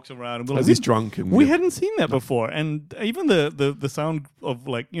 as he walks around. As he's drunk. And, We hadn't seen that before. And even the sound of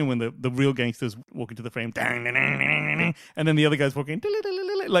like, when the real gangsters walk into the frame, and then the other guys walking,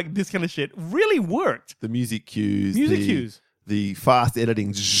 like this kind of shit really worked. the music cues. Music cues. The fast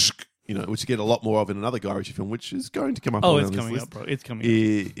editing, which you get a lot more of in another Guy Ritchie film, which is going to come up. Oh, on it's this coming list. up, bro. It's coming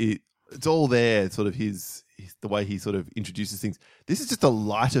up. It's all there, sort of the way he sort of introduces things. This is just a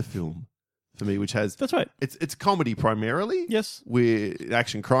lighter film for me, which has... That's right. It's a comedy primarily. Yes. With an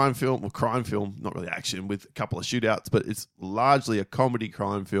action crime film, not really action, with a couple of shootouts, but it's largely a comedy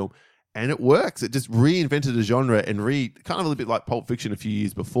crime film. And it works. It just reinvented a genre and kind of a little bit like Pulp Fiction a few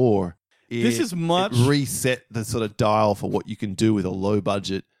years before. This is much... It reset the sort of dial for what you can do with a low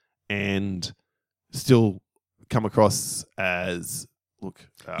budget and still come across as,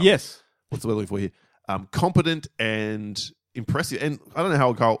 yes. What's the word I'm looking for here? Competent and impressive. And I don't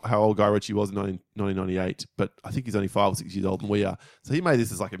know how old Guy Ritchie was in 1998, but I think he's only 5 or 6 years older than we are. So he made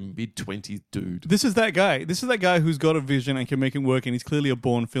this as like a mid-20s dude. This is that guy. This is that guy who's got a vision and can make it work, and he's clearly a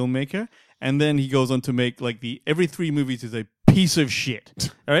born filmmaker. And then he goes on to make like every 3 movies is a piece of shit,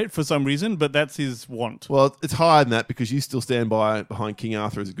 all right, for some reason, but that's his want. Well, it's higher than that because you still stand behind King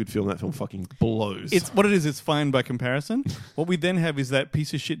Arthur as a good film. That film fucking blows. It's what it is. It's fine by comparison. What we then have is that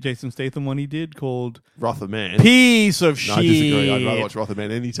piece of shit Jason Statham one he did called Wrath of Man. Piece of shit. No, I disagree. I'd rather watch Wrath of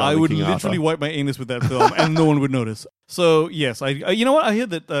Man anytime. I would King literally Arthur. wipe my anus with that film, and no one would notice. So yes, you know what? I hear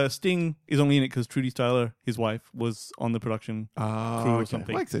that Sting is only in it because Trudy Styler, his wife, was on the production crew or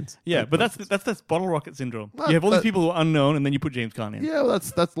something. Makes sense. Yeah, but that's bottle rocket syndrome. You have all these people who are unknown, and then you put James Caan in. Yeah, well,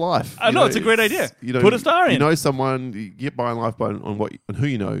 that's life. I know, it's a great idea. Put a star in. You know someone, you get by in life on who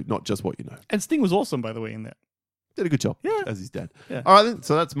you know, not just what you know. And Sting was awesome, by the way, in that. Did a good job. Yeah. As his dad. Yeah. All right, then.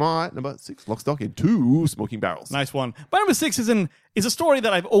 So that's my number 6, Lock, Stock, and 2 Smoking Barrels. Nice one. My number 6 is a story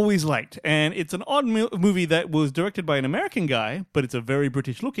that I've always liked, and it's an odd movie that was directed by an American guy, but it's a very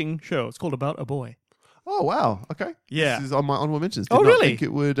British-looking show. It's called About a Boy. Oh, wow. Okay. Yeah. This is on my honorable mentions. Oh, Did not really? think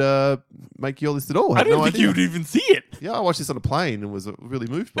it would make your list at all. I Had didn't no think idea. you'd even see it. Yeah, I watched this on a plane and was really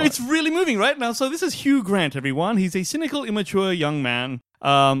moved by It's it. really moving, right? Now, so this is Hugh Grant, everyone. He's a cynical, immature young man.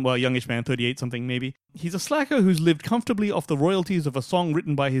 Youngish man, 38-something maybe. He's a slacker who's lived comfortably off the royalties of a song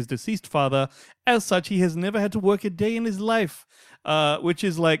written by his deceased father. As such, he has never had to work a day in his life, which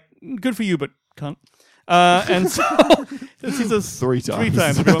is like, good for you, but can't. And so he's a 3 times. 3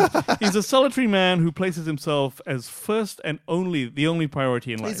 times. Everyone. He's a solitary man who places himself as first and the only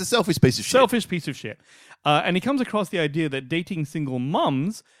priority in life. He's a selfish piece of shit. Selfish piece of shit. And he comes across the idea that dating single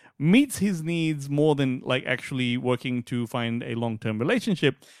mums meets his needs more than like actually working to find a long-term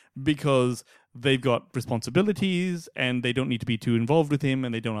relationship, because they've got responsibilities and they don't need to be too involved with him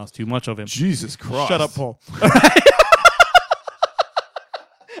and they don't ask too much of him. Jesus Christ. Shut up, Paul. I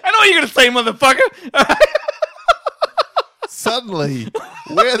know what you're going to say, motherfucker. Suddenly,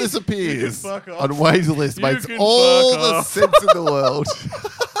 where this appears fuck off. on Wayne's list You makes can all fuck the off. sense in the world.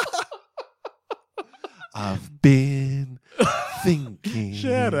 I've been thinking.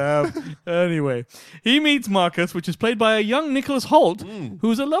 Shut up. Anyway, he meets Marcus, which is played by a young Nicholas Holt,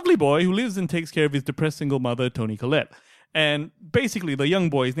 who's a lovely boy who lives and takes care of his depressed single mother, Toni Collette. And basically, the young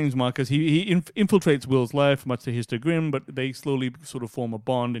boy, his name's Marcus, he infiltrates Will's life, much to his chagrin, but they slowly sort of form a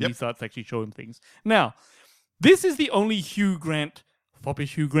bond, and he starts to actually show him things. Now, this is the only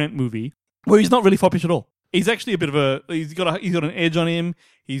foppish Hugh Grant movie where he's not really foppish at all. He's actually a bit of he's got an edge on him.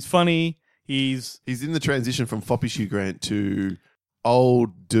 He's funny. He's in the transition from foppish Hugh Grant to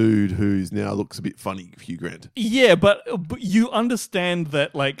old dude who's now looks a bit funny Hugh Grant. Yeah, but you understand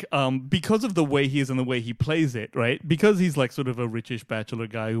that, like, because of the way he is and the way he plays it, right? Because he's like sort of a richish bachelor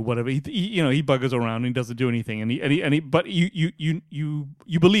guy or whatever. He buggers around and he doesn't do anything, but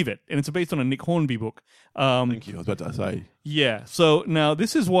you believe it, and it's based on a Nick Hornby book. Thank you. I was about to say. Yeah. So now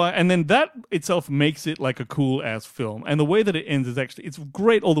this is why, and then that itself makes it like a cool ass film, and the way that it ends is actually it's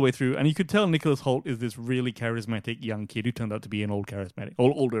great all the way through, and you could tell Nicholas Holt is this really charismatic young kid who turned out to be an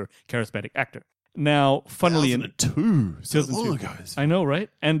older charismatic actor. Now, funnily enough, 2002, so 2002. long ago. I know, right?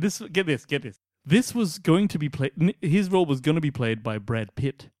 And get this. This was going to be played. His role was going to be played by Brad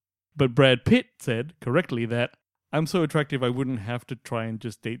Pitt, but Brad Pitt said correctly that I'm so attractive I wouldn't have to try and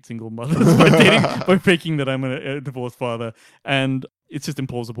just date single mothers by faking that I'm a divorced father, and it's just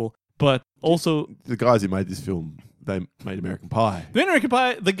implausible. But also, The guys who made this film, they made American Pie. the American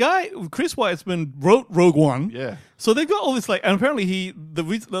Pie, the guy Chris Weisman wrote Rogue One. Yeah. So they've got all this and apparently some And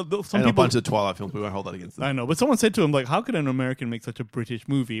people a bunch of Twilight films. We won't hold that against them. I know, but someone said to him, like, how could an American make such a British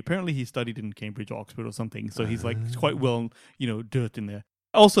movie? Apparently he studied in Cambridge, Oxford or something, so he's quite well, dirt in there.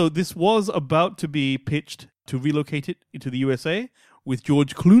 Also, this was about to be pitched to relocate it into the USA with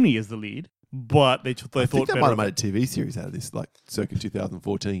George Clooney as the lead, but they thought I think they better might have of made it. a TV series out of this, like circa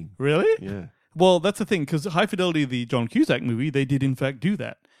 2014. Really? Yeah. Well, that's the thing, because High Fidelity, the John Cusack movie, they did in fact do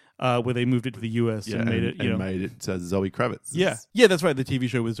that, where they moved it to the US Yeah, and made it, made it Zoe Kravitz. Yeah, that's right. The TV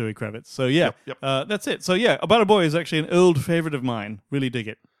show with Zoe Kravitz. So yeah, Yep. that's it. So yeah, About a Boy is actually an old favorite of mine. Really dig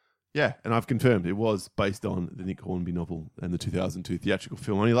it. Yeah, and I've confirmed it was based on the Nick Hornby novel and the 2002 theatrical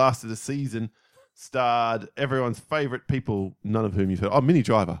film. Only lasted a season, starred everyone's favourite people, none of whom you've heard. Oh, Minnie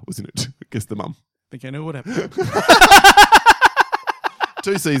Driver was in it. I guess the mum. I think I know what happened.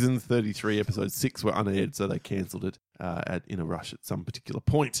 2 seasons, 33 episodes, 6 were unaired, so they cancelled it in a rush at some particular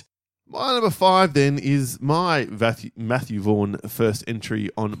point. My number 5 then is my Matthew Vaughn first entry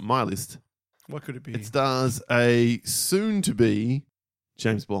on my list. What could it be? It stars a soon-to-be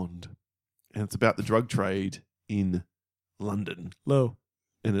James Bond, and it's about the drug trade in London, Low.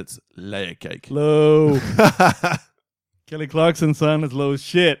 and it's layer cake. Low. Kelly Clarkson's son is low as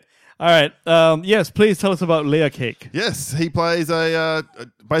shit. All right. Yes, please tell us about Layer Cake. Yes, he plays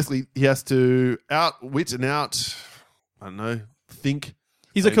basically he has to outwit and think.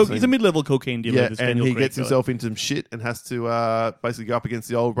 He's a mid-level cocaine dealer. Yeah, this and Daniel he Craig gets guy. himself into some shit and has to basically go up against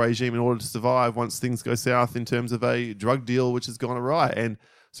the old regime in order to survive once things go south in terms of a drug deal which has gone awry. And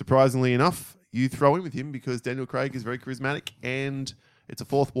surprisingly enough, you throw in with him because Daniel Craig is very charismatic and it's a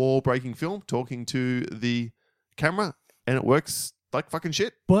fourth wall breaking film talking to the camera and it works like fucking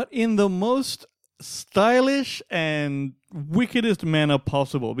shit. But in the most stylish and wickedest manner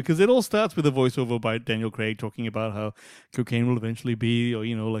possible, because it all starts with a voiceover by Daniel Craig talking about how cocaine will eventually be, or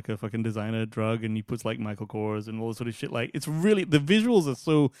like a fucking designer drug, and he puts like Michael Kors and all this sort of shit. Like, it's really, the visuals are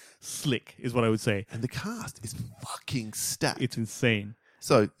so slick, is what I would say. And the cast is fucking stacked. It's insane.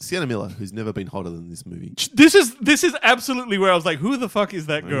 So Sienna Miller, who's never been hotter than this movie. This is absolutely where I was like, who the fuck is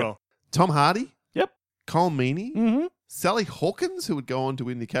that girl? Tom Hardy. Yep. Cole Meany. Mm-hmm. Sally Hawkins, who would go on to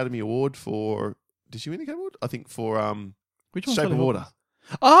win the Academy Award for... Did she win the Academy Award? I think for Which one? Shape of Water.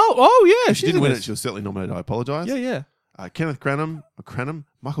 Oh yeah. She didn't win it. She was certainly nominated. I apologise. Yeah. Kenneth Branagh,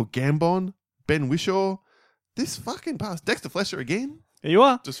 Michael Gambon, Ben Whishaw. This fucking past Dexter Fletcher again. There you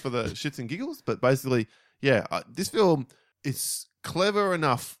are. Just for the shits and giggles. But basically, yeah, this film is clever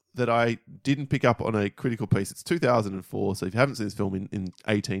enough that I didn't pick up on a critical piece. It's 2004, so if you haven't seen this film in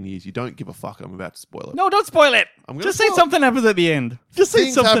 18 years, you don't give a fuck. I'm about to spoil it. No, don't spoil it. Just say something happens at the end. Just say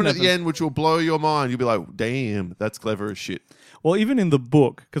Things something happen at the end which will blow your mind. You'll be like, damn, that's clever as shit. Well, even in the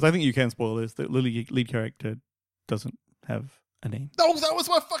book, because I think you can spoil this, the lead character doesn't have a name. No, that was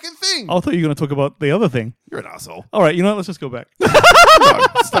my fucking thing. I thought you were going to talk about the other thing. You're an asshole. All right, you know what? Let's just go back. No,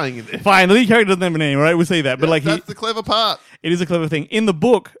 staying in there. Fine, the lead character doesn't have a name, all right? We'll say that. But like, that's the clever part. it is a clever thing. In the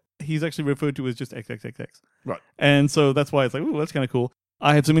book, he's actually referred to as just XXXX. Right. And so that's why it's like, ooh, that's kind of cool.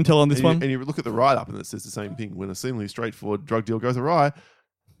 I had some intel on this one. And you look at the write-up and it says the same thing. When a seemingly straightforward drug deal goes awry,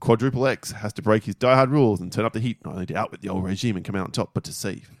 Quadruple X has to break his die-hard rules and turn up the heat, not only to outwit the old regime and come out on top, but to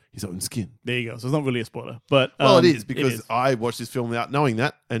save his own skin. There you go. So it's not really a spoiler. But Well, it is, because I watched this film without knowing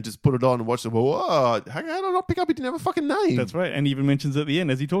that and just put it on and watched it. Whoa, how did I not pick up he didn't have a fucking name? That's right. And he even mentions at the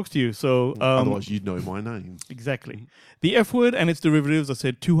end as he talks to you. So otherwise, you'd know my name. Exactly. The F word and its derivatives are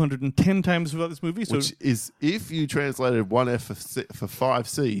said 210 times throughout this movie. So Which is, if you translated one F for 5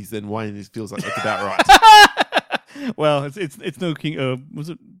 C's, then Wayne, it feels like that's about right. well, it's no King. Was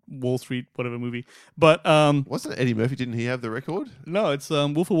it Wall Street? Whatever movie. But Wasn't it Eddie Murphy? Didn't he have the record? no, it's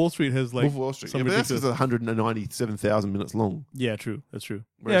Wolf of Wall Street has like Wolf of Wall Street. some Yeah, but that's ridiculous- 197,000 minutes long. Yeah, true. That's true.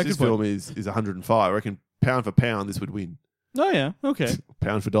 Whereas yeah, this good point. film is 105. I reckon pound for pound, this would win. Oh yeah. Okay.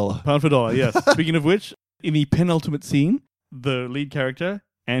 Pound for dollar. Pound for dollar. Yes. Speaking of which, in the penultimate scene, the lead character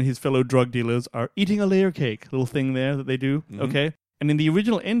and his fellow drug dealers are eating a layer cake. Little thing there that they do. Mhm. Okay. And in the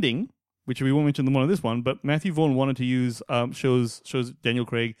original ending, which we won't mention the one of this one, but Matthew Vaughn wanted to use shows Daniel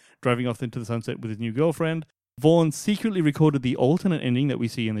Craig driving off into the sunset with his new girlfriend. Vaughn secretly recorded the alternate ending that we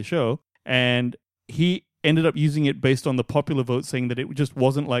see in the show, and he ended up using it based on the popular vote, saying that it just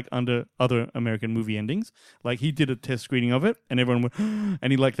wasn't like under other American movie endings. Like, he did a test screening of it, and everyone went,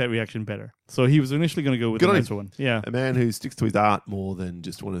 and he liked that reaction better. So he was initially going to go with Good the on nicer him. one. Yeah. A man who sticks to his art more than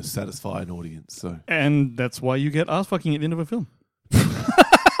just want to satisfy an audience. So And that's why you get ass fucking at the end of a film.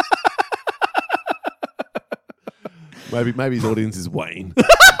 maybe his audience is Wayne.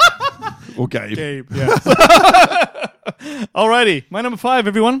 Or Gabe. Gabe, yeah. Alrighty, my number 5,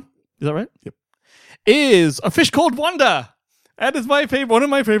 everyone. Is that right? Yep. Is A Fish Called Wanda. That is my favorite, one of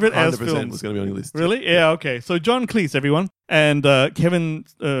my favorite 100% as films. was going to be on your list. Really? Yeah, okay. So John Cleese, everyone, and Kevin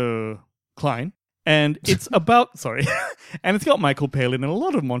Kline. And it's about, sorry, and it's got Michael Palin and a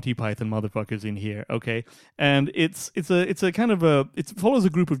lot of Monty Python motherfuckers in here, okay? And it's a kind of it follows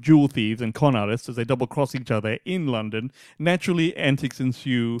a group of jewel thieves and con artists as they double cross each other in London. Naturally, antics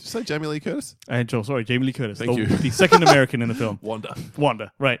ensue. Did you say Jamie Lee Curtis? Jamie Lee Curtis. Thank you. The second American in the film.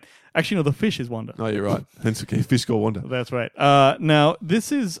 Wanda. Right. Actually, no, the fish is Wanda. No, you're right. Hence, okay, Fish called Wanda. That's right. Now,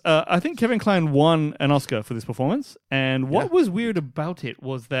 this is, I think Kevin Kline won an Oscar for this performance. And what was weird about it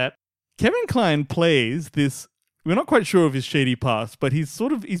was that Kevin Kline plays this we're not quite sure of his shady past, but he's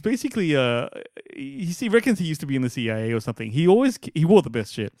basically he reckons he used to be in the CIA or something. He wore the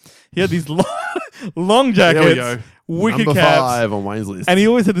best shit. He had these long There we jackets, go. wicked Number caps, 5 on Wayne's list. and he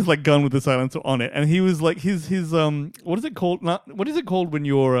always had this like gun with the silencer on it. And he was like his what is it called? What is it called when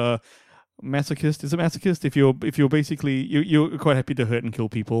you're masochist? Is it masochist? If you're basically you're quite happy to hurt and kill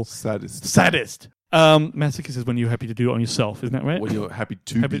people. Sadist. Masochist is when you're happy to do it on yourself, isn't that right? When you're happy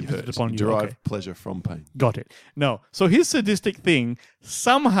to be hurt, upon you, derive okay. pleasure from pain. Got it. No. So his sadistic thing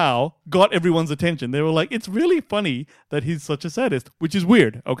somehow got everyone's attention. They were like, it's really funny that he's such a sadist, which is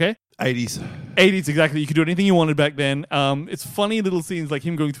weird, okay? 80s. 80s, exactly. You could do anything you wanted back then. It's funny little scenes like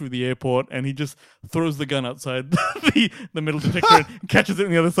him going through the airport and he just throws the gun outside the metal detector and catches it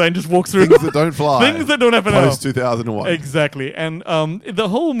on the other side and just walks through. Things that don't fly. Things that don't happen now. Post 2001. Exactly. And the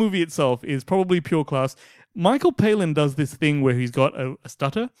whole movie itself is probably pure class. Michael Palin does this thing where he's got a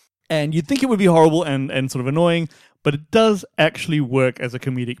stutter, and you'd think it would be horrible and sort of annoying, but it does actually work as a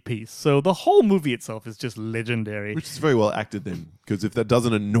comedic piece. So the whole movie itself is just legendary. Which is very well acted then, because if that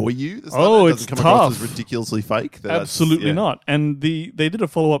doesn't annoy you, the Oh, it it's doesn't come across tough. as ridiculously fake. That's- Absolutely yeah, not. And they did a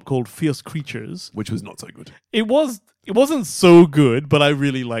follow-up called Fierce Creatures. Which was not so good. It wasn't so good, but I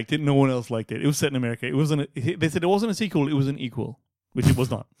really liked it. No one else liked it. It was set in America. They said it wasn't a sequel, it was an equal, which it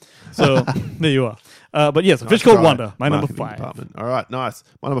was not. So there you are. But yes, A Fish Called Try. Wanda, my number Marketing 5. department. All right, nice.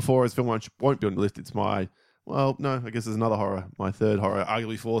 My number 4 is a film which won't be on the list. It's my, well, no, I guess there's another horror. My third horror,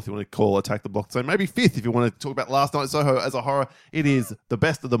 arguably fourth, if you want to call Attack the Block. So maybe fifth if you want to talk about Last Night in Soho as a horror. It is the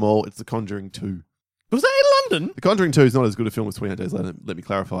best of them all. It's The Conjuring 2. Was that in London? The Conjuring 2 is not as good a film as 28 Days Later, let me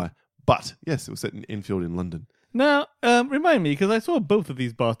clarify. But, yes, it was set in Enfield in London. Now, remind me, because I saw both of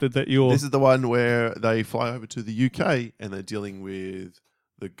these bastards at your... This is the one where they fly over to the UK and they're dealing with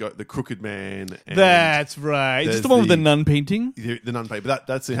the Crooked Man. And That's right. Is this there's the one with the the- nun painting? the nun paper.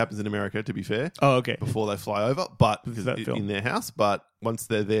 That's it happens in America, to be fair. Oh, okay. Before they fly over, but This is that film. in their house. But once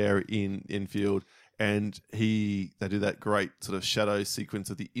they're there in Enfield, and they do that great sort of shadow sequence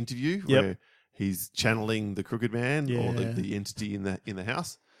of the interview Yep. where he's channeling the Crooked Man or Yeah. the entity in the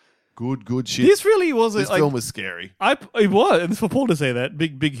house. Good shit. This really was This film was scary. It was, and it's for Paul to say that.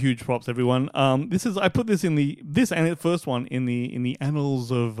 Big, huge props, everyone. I put this in this and the first one in the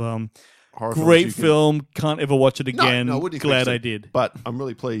annals of Horror films great you can- film. Can't ever watch it again. No, I wouldn't Glad expect I so. did. But I'm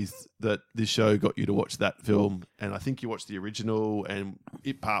really pleased that this show got you to watch that film. And I think you watched the original, and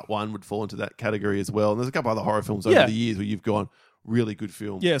It Part 1 would fall into that category as well. And there's a couple other horror films over Yeah. the years where you've gone, really good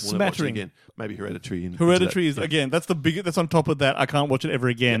film. Yeah, Wanna watch it smattering. again. Maybe Hereditary. Hereditary is again. That's the big. That's on top of that. I can't watch it ever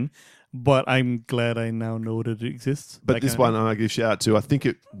again. But I'm glad I now know that it exists. But That this kind of one, I give a shout out to, I think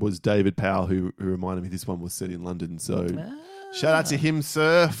it was David Powell who reminded me this one was set in London. So shout out to him,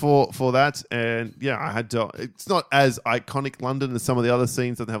 sir, for that. And yeah, I had to. It's not as iconic London as some of the other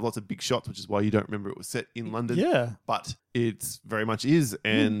scenes. Doesn't have lots of big shots, which is why you don't remember it was set in London. Yeah. But it's very much is,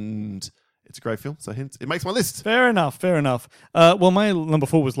 and it's a great film. So hence, it makes my list. Fair enough. Well, my number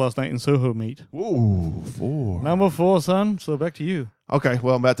 4 was Last Night in Soho, mate. Ooh, 4. Number 4, son. So back to you. Okay,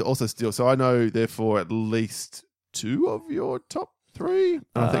 well, I'm about to also steal. So I know, therefore, at least 2 of your top 3. And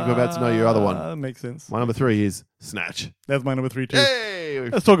I think we're about to know your other one. That makes sense. My number 3 is Snatch. That's my number 3 too. Hey!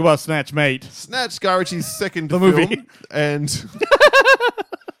 Let's talk about Snatch, mate. Snatch, Guy Ritchie's second The film. movie. And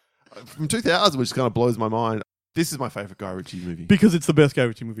from 2000, which kind of blows my mind. This is my favorite Guy Ritchie movie. Because it's the best Guy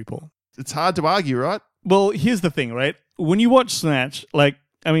Ritchie movie, Paul. It's hard to argue, right? Well, here's the thing, right? When you watch Snatch,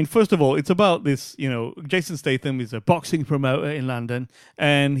 first of all, it's about this, Jason Statham is a boxing promoter in London,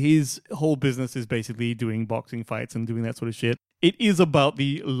 and his whole business is basically doing boxing fights and doing that sort of shit. It is about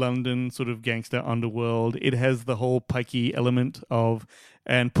the London sort of gangster underworld. It has the whole pikey element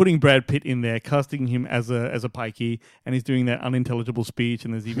and putting Brad Pitt in there, casting him as a pikey, and he's doing that unintelligible speech,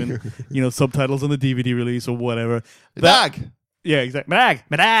 and there's even, subtitles on the DVD release or whatever. Dag! Yeah, exactly.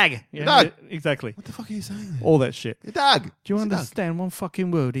 Madag! Yeah, Madag! Exactly. What the fuck are you saying? All that shit. Dag! Do you understand one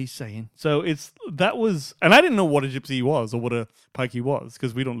fucking word he's saying? So and I didn't know what a gypsy was or what a pikey was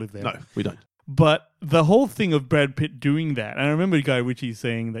because we don't live there. No, we don't. But the whole thing of Brad Pitt doing that, and I remember Guy Ritchie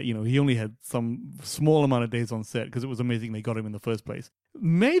saying that, he only had some small amount of days on set because it was amazing they got him in the first place,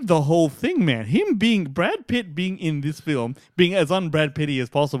 made the whole thing, man. Brad Pitt being in this film, being as un-Brad Pitty as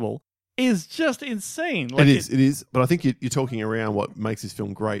possible, is just insane. It is. But I think you're talking around what makes this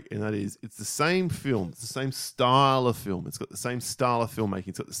film great, and that is it's the same film. It's the same style of film. It's got the same style of filmmaking.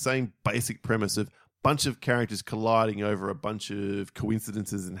 It's got the same basic premise of bunch of characters colliding over a bunch of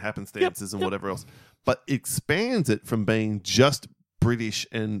coincidences and happenstances and whatever else. But it expands it from being just British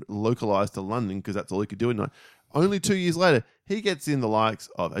and localized to London because that's all he could do at night. Only 2 years later, he gets in the likes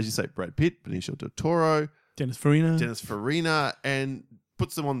of, as you say, Brad Pitt, Benicio del Toro, Dennis Farina, and puts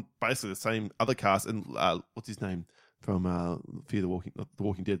puts them on basically the same other cast. And what's his name from Fear the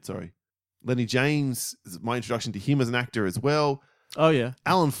Walking Dead? Sorry, Lenny James is my introduction to him as an actor as well. Oh yeah,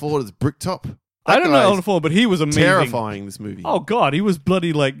 Alan Ford as Bricktop. I don't know Alan Ford, but he was amazing. Terrifying, this movie. Oh god, he was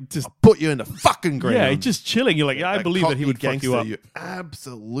bloody like just I'll put you in the fucking ground. yeah, just chilling. You're like, yeah, I believe that he would fuck you up. You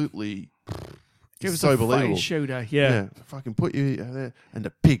absolutely. Give us so a believable. fighting shoulder, yeah. Fucking put you there, and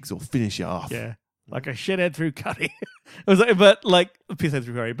the pigs will finish you off. Yeah, like a shithead through curry. It was like, but like a pisshead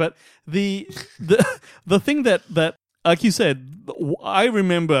through curry. But the thing that like you said, I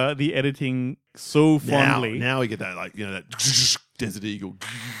remember the editing so fondly. Now we get that that Desert Eagle.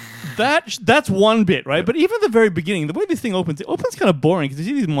 That's one bit, right? But even at the very beginning, the way this thing opens, it opens kind of boring because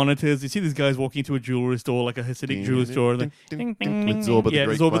you see these monitors, you see these guys walking into a jewelry store, like a Hasidic jewelry store, and then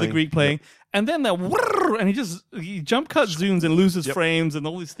Zorba the Greek playing, and then that and he jump cut zooms and loses frames, and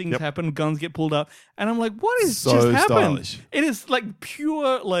all these things happen, guns get pulled up, and I'm like, what is just happened? Stylish. It is like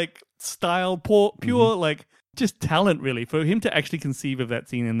pure like style, pure like just talent, really, for him to actually conceive of that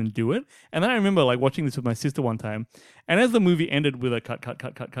scene and then do it. And then I remember like watching this with my sister one time, and as the movie ended with a cut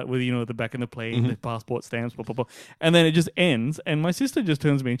with the back of the plane, the passport stamps, blah blah blah, and then it just ends, and my sister just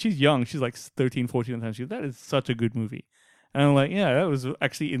turns to me, and she's young, she's like 13, 14 at the time. She goes, "That is such a good movie." And I'm like, yeah, that was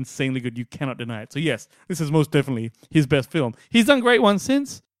actually insanely good. You cannot deny it. So yes, this is most definitely his best film. He's done great ones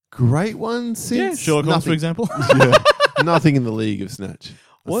since. Great ones since. Yeah, Sherlock Holmes, for example. Nothing in the league of Snatch.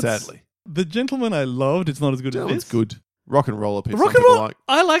 Sadly. The Gentleman I loved, it's not as good as this. It's good. Rock and Roller. Rock and Roll.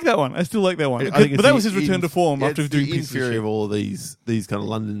 I like that one. I still like that one. But that was his return to form after doing the inferior of all of these kind of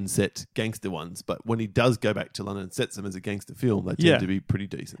London set gangster ones. But when he does go back to London and sets them as a gangster film, they tend to be pretty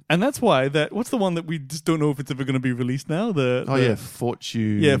decent. And that's why what's the one that we just don't know if it's ever going to be released now?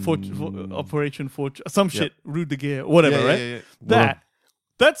 Fortune. Yeah, Operation Fortune. Some shit. Rue de Guerre. Whatever, right? Yeah.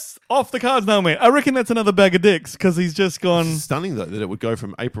 That's off the cards now, mate. I reckon that's another bag of dicks because he's just gone. Stunning, though, that it would go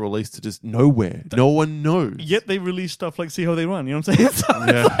from April release to just nowhere. No one knows. Yet they release stuff like See How They Run. You know what I'm saying? So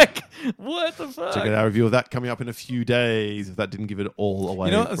it's like, what the fuck? Check out our review of that coming up in a few days. If that didn't give it all away.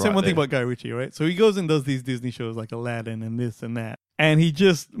 You know, I'll say one thing about Guy Ritchie, right? So he goes and does these Disney shows like Aladdin and this and that. And he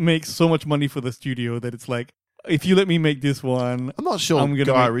just makes so much money for the studio that it's like, if you let me make this one. I'm not sure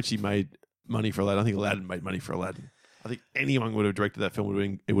Guy Ritchie made money for Aladdin. I think Aladdin made money for Aladdin. I think anyone would have directed that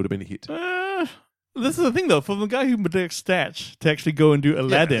film, it would have been a hit. This is the thing, though. For the guy who directs Snatch to actually go and do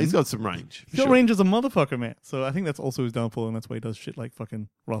Aladdin... he's got some range. He's got range as a motherfucker, man. So I think that's also his downfall, and that's why he does shit like fucking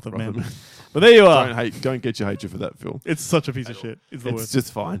Wrath of Man. But there you are. Don't get your hatred for that film. It's such a piece of shit. It's the worst. It's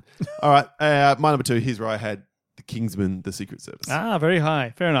just fine. All right. My number 2, here's where I had The Kingsman, The Secret Service. Very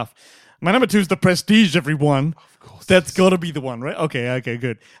high. Fair enough. My number 2 is The Prestige, everyone. Of course. That's got to be the one, right? Okay,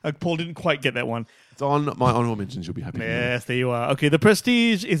 good. Paul didn't quite get that one. It's on my honorable mentions. You'll be happy. Yes, there you are. Okay, The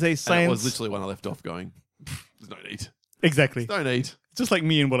Prestige is a science... That was literally one I left off going, there's no need. Exactly. There's no need. Just like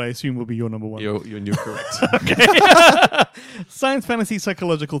me and what I assume will be your number 1. You're correct. Okay. Science fantasy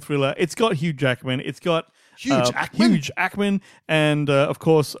psychological thriller. It's got Hugh Jackman. It's got... Huge Jackman. And, of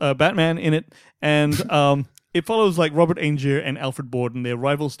course, Batman in it. And... It follows like Robert Angier and Alfred Borden. They're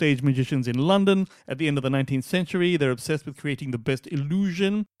rival stage magicians in London at the end of the 19th century. They're obsessed with creating the best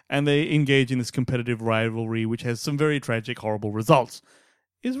illusion, and they engage in this competitive rivalry, which has some very tragic, horrible results.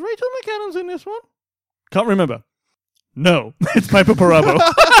 Is Rachel McAdams in this one? Can't remember. No, it's Piper Perabo.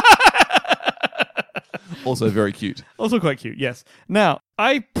 Also very cute. Also quite cute, yes. Now,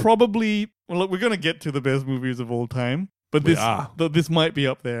 we're going to get to the best movies of all time. But this might be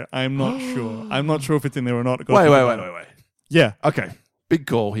up there. I'm not sure. I'm not sure if it's in there or not. Wait. Yeah. Okay. Big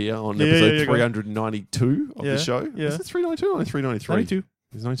call here on episode 392 of the show. Yeah. Is it 392 or 393? 92.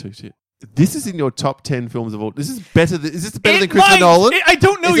 It's 92. Shit. This is in your top 10 films of all. Is this better than Christopher Nolan? I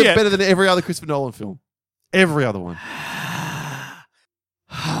don't know yet. Is it better than every other Christopher Nolan film? Every other one.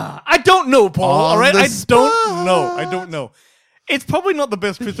 I don't know, Paul. All right. I don't know. It's probably not the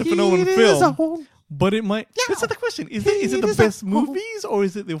best Christopher Nolan film. But it might... Yeah. That's not the question. Is it the best movies or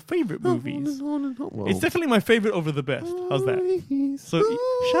is it their favorite movies? Well, it's definitely my favorite over the best. How's that? So,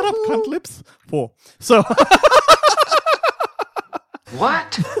 shut up, cunt lips. 4. So...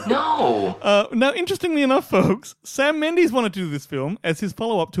 What? No. Now, interestingly enough, folks, Sam Mendes wanted to do this film as his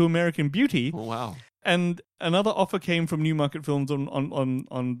follow-up to American Beauty. Oh, wow. And another offer came from Newmarket Films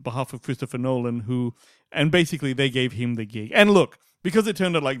on behalf of Christopher Nolan, and basically they gave him the gig. And look, because it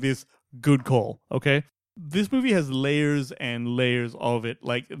turned out like this, good call, okay? This movie has layers and layers of it,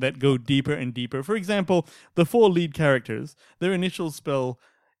 like that go deeper and deeper. For example, the 4 lead characters, their initials spell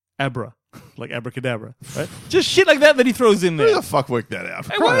Abra, like abracadabra, right? Just shit like that he throws in there. Who the fuck worked that out?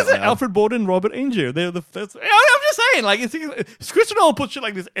 And what is it? Alfred Borden, Robert Angier. They're the first. I'm just saying, like, it's Christopher Nolan put shit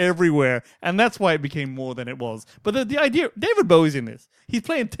like this everywhere, and that's why it became more than it was. But the idea, David Bowie's in this. He's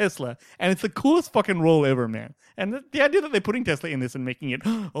playing Tesla, and it's the coolest fucking role ever, man. And the idea that they're putting Tesla in this and making it,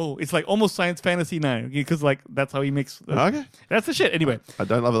 it's like almost science fantasy now, because like that's how he makes. Okay, that's the shit. Anyway, I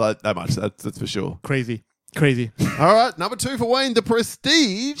don't love it that much. That's for sure. Crazy. All right, number 2 for Wayne, The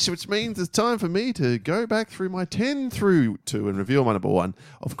Prestige, which means it's time for me to go back through my 10 through 2 and reveal my number 1,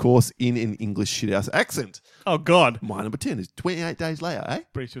 of course, in an English shithouse accent. Oh, God. My number 10 is 28 Days Later, eh?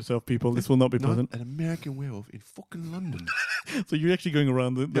 Brace yourself, people. This will not be pleasant. An American Werewolf in fucking London. So you're actually going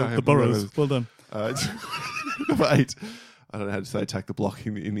around the Yeah, boroughs. Well done. Number 8. I don't know how to say attack the block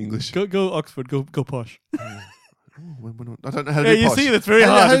in English. Go Oxford. Go posh. I don't know how to do you posh. see, that's very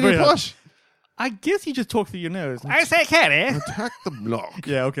hard. How It's do very you hard. posh? I guess you just talk through your nose. I say cat, eh? Attack the block.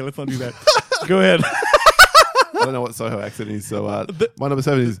 Yeah, okay, let's not do that. Go ahead. I don't know what Soho accent is, so my number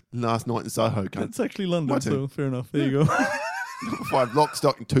 7 is Last Night in Soho. Cunt. It's actually London, My so turn. fair enough. There you go. Number 5, Lock,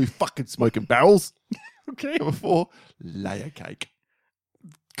 Stock and 2 fucking smoking barrels. Okay. Number 4, Layer Cake.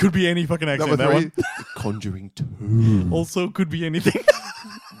 Could be any fucking accent, Number that 3, one. The Conjuring 2. Also could be anything.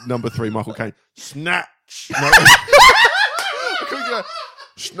 Number 3, Michael Caine. Snatch. No. I couldn't get a-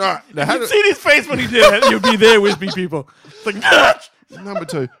 Snatch. Now, how You'd do- seen his face when he did it. You'd be there with me, people. It's like, Number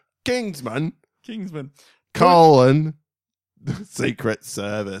 2, Kingsman. Kingsman. Colon. The Secret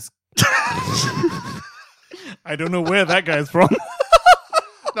Service. I don't know where that guy's from.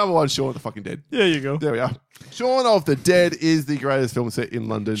 Number 1, Shaun of the fucking Dead. There you go. There we are. Shaun of the Dead is the greatest film set in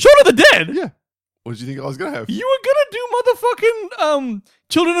London. Shaun of the Dead? Yeah. What did you think I was going to have? You were gonna do motherfucking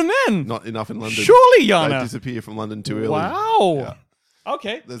Children of Men. Not enough in London. Surely, They Yana. disappear from London too early. Wow. Yeah.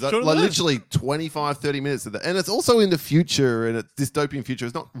 Okay. There's Children of like Men. literally 25, 30 minutes of that. And it's also in the future, and it's dystopian future.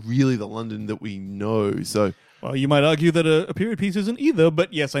 It's not really the London that we know. So Well, you might argue that a period piece isn't either,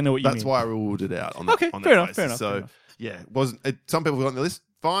 but yes, I know what you mean. that's why I ruled it out on that, Okay, on fair that enough, basis. fair enough, So, fair enough. yeah, it wasn't it, some people got on the list.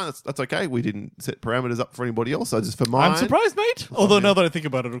 Fine, that's okay. We didn't set parameters up for anybody else. So just for mine. I'm surprised, mate. Although now that I think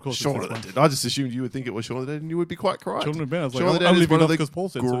about it, of course, Shaun it's of the this one. Dead. I just assumed you would think it was Shaun of the Dead, and you would be quite correct. Children of Men. I was like, Shaun of the I'm Dead is leaving one it of off the 'cause Paul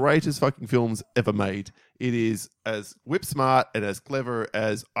said so. greatest fucking films ever made. It is as whip smart and as clever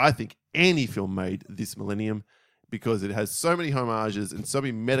as I think any film made this millennium, because it has so many homages and so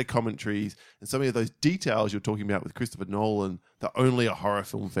many meta commentaries and so many of those details you're talking about with Christopher Nolan that only a horror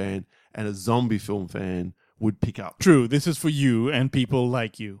film fan and a zombie film fan would pick up. True. This is for you and people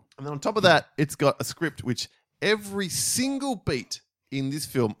like you. And then on top of that, it's got a script which every single beat in this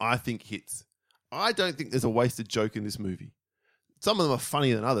film I think hits. I don't think there's a wasted joke in this movie. Some of them are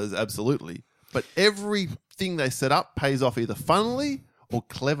funnier than others, absolutely. But everything they set up pays off either funnily or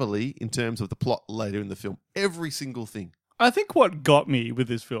cleverly in terms of the plot later in the film. Every single thing. I think what got me with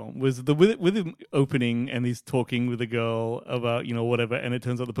this film was with him opening and he's talking with a girl about, whatever, and it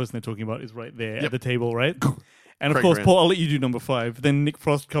turns out the person they're talking about is right there at the table, right? And of Craig course, Grant. Paul, I'll let you do number 5. Then Nick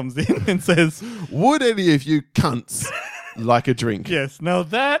Frost comes in and says, Would any of you cunts like a drink? yes, now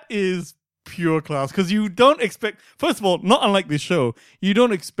that is pure class, because you don't expect, first of all, not unlike this show, you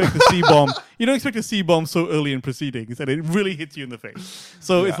don't expect a C-bomb. You don't expect a C-bomb so early in proceedings, and it really hits you in the face.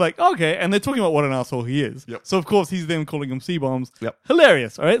 So it's like, okay, and they're talking about what an asshole he is. Yep. So of course he's then calling them C-bombs. Yep.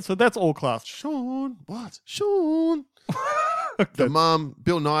 Hilarious, all right? So that's all class. Sean, what? Sean. The mum,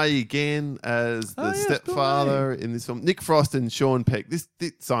 Bill Nighy again as the yes, stepfather in this film. Nick Frost and Sean Peck.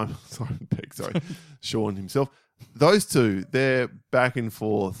 Simon Peck, sorry. Sean himself. Those two, they're back and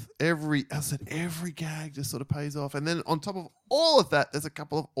forth. Every gag just sort of pays off. And then on top of all of that, there's a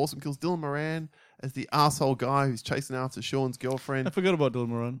couple of awesome kills. Dylan Moran as the asshole guy who's chasing after Sean's girlfriend. I forgot about Dylan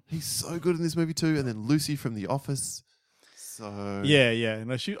Moran. He's so good in this movie too. And then Lucy from The Office. So Yeah.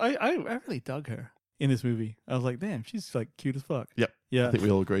 No, I really dug her in this movie. I was like, damn, she's like cute as fuck. Yep. Yeah. I think we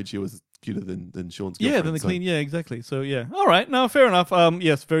all agreed she was cuter than Sean's girlfriend. Yeah, then the so. clean. Yeah, exactly. So yeah. All right. No, fair enough.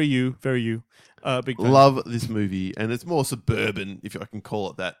 Yes, very you. Big fan. Love this movie, and it's more suburban, if I can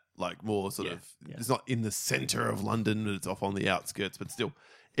call it that. Like more sort of, yeah. it's not in the center of London, but it's off on the outskirts. But still,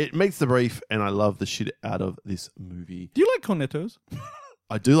 it meets the brief, and I love the shit out of this movie. Do you like cornettos?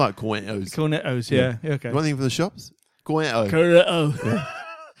 I do like cornettos. Cornettos, yeah. Okay. One thing from the shops, cornetto. Cornetto.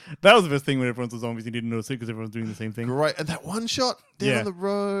 That was the best thing when everyone's a zombies. You didn't notice it because everyone's doing the same thing. Great, and that one shot down the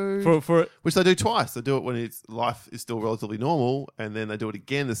road, For which they do twice. They do it when life is still relatively normal, and then they do it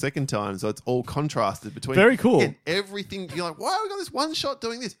again the second time. So it's all contrasted between. Very cool. Again, everything you're like, why have we got this one shot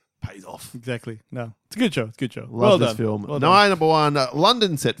doing this? Pays off. Exactly. No, it's a good show. Love well this done. film. Well done. Number 1,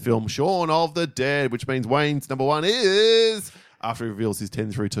 London set film, Shaun of the Dead, which means Wayne's number 1 is after he reveals his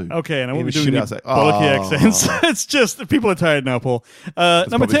 10 through 2. Okay, and I won't be He was doing any shit-house bollocky act- accents. It's just people are tired now, Paul. Number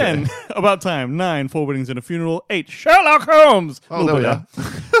probably 10, fair. About Time. 9, 4 Weddings and a Funeral. 8, Sherlock Holmes. Oh, there we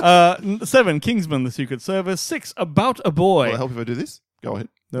are. 7, Kingsman: The Secret Service. 6, About a Boy. Will it help if I do this? Go ahead.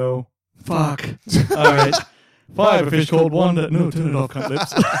 No. Fuck. All right. 5, A Fish Called Wanda. No, turn it off, cunt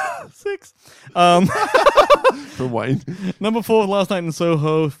lips. 6. From Wayne. Number 4, Last Night in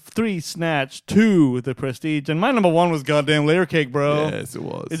Soho. 3, Snatch. 2, The Prestige. And my number 1 was goddamn Layer Cake, bro. Yes, it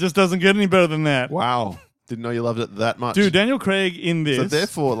was. It just doesn't get any better than that. Wow. Didn't know you loved it that much. Dude, Daniel Craig in this. So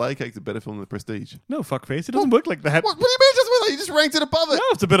therefore, Layer Cake's a better film than The Prestige. No, fuckface. It doesn't work like that. What do you mean? You just ranked it above it. No,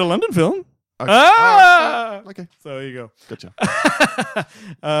 it's a better London film. Okay. Ah! Okay. So there you go. Gotcha.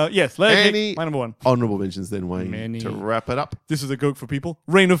 Yes, Layer Any- Cake, my number 1. Honourable mentions then, Wayne, Many. to wrap it up. This is a goat for people.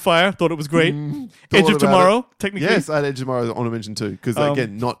 Reign of Fire, thought it was great. Thought Edge of about Tomorrow, it. technically. Yes, I had Edge of Tomorrow on to mention too, because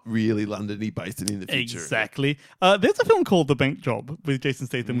again, not really London-y based in the future. Exactly. There's a film called The Bank Job with Jason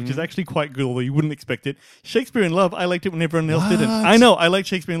Statham, which is actually quite good, although you wouldn't expect it. Shakespeare in Love, I liked it when everyone else didn't. What? I know, I like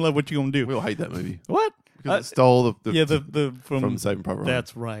Shakespeare in Love. What you gonna do? We all hate that movie. What? Because it stole the Yeah, the from Saving Private Ryan.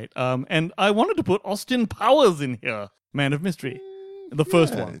 That's right. And I wanted to put Austin Powers in here, Man of Mystery, the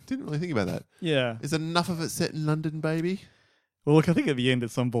first Yeah, one. Didn't really think about that. Yeah. Is enough of it set in London, baby? Well, look, I think at the end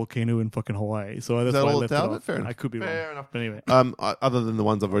it's some volcano in fucking Hawaii, so that's that why I all left it it's out of off. it? Fair enough. I could be Fair wrong. enough. But anyway. Other than the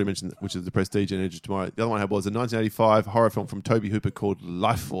ones I've already mentioned, which is The Prestige and Edge of Tomorrow, the other one I had was a 1985 horror film from Toby Hooper called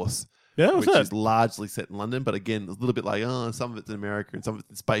Life Force. Yeah, what's which that? is largely set in London, but again, it's a little bit like, some of it's in America and some of it's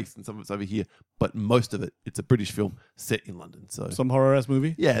in space and some of it's over here. But most of it, it's a British film set in London. So Some horror ass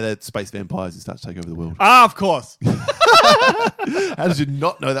movie? yeah, they're space vampires who start to take over the world. Ah, of course. How did you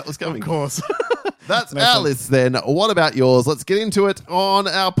not know that was coming? Of course. That's our list then. What about yours? Let's get into it on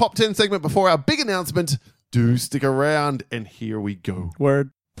our Pop 10 segment before our big announcement. Do stick around, and here we go.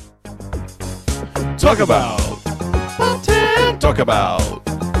 Word. Talk about Pop 10. Talk about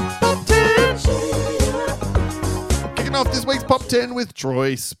Pop 10. Kicking off this week's Pop 10 with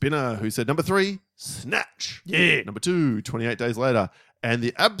Troy Spinner, who said number 3, Snatch. Yeah. Number 2, 28 Days Later. And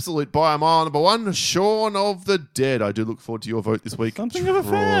the absolute by a mile, number 1, Shaun of the Dead. I do look forward to your vote this week. Something of a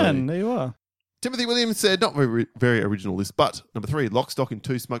Troy. fan. There you are. Timothy Williams said, not very original list, but number 3, Lock, Stock, and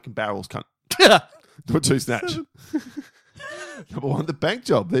 2 Smoking Barrels, cunt. Number 2, Snatch. Number 1, The Bank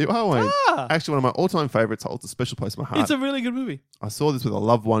Job. There you are, Wayne. Ah. Actually, one of my all-time favourites, holds a special place in my heart. It's a really good movie. I saw this with a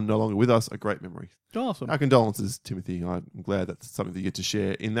loved one no longer with us, a great memory. Awesome. Our condolences, Timothy. I'm glad that's something that you get to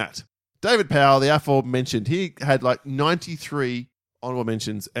share in that. David Powell, the aforementioned, he had like 93 honourable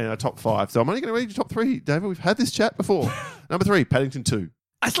mentions and a top 5. So I'm only going to read your top 3, David. We've had this chat before. Number 3, Paddington 2.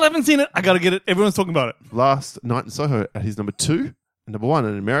 I still haven't seen it. I got to get it. Everyone's talking about it. Last Night in Soho at his number 2. And number 1,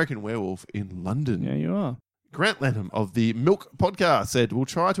 An American Werewolf in London. Yeah, you are. Grant Lanham of the Milk Podcast said, we'll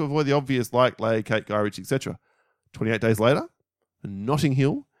try to avoid the obvious like Layer Cake, Guy Ritchie, etc. 28 Days Later, Notting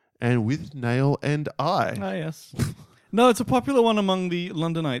Hill, and With Nail and I. Ah, yes. No, it's a popular one among the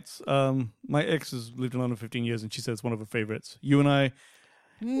Londonites. My ex has lived in London 15 years, and she says it's one of her favorites. You and I,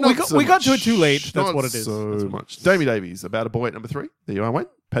 Not we got much. to it too late. That's Not what it is. So That's what much. Damie Davies, About a Boy at number 3. There you are, Wayne.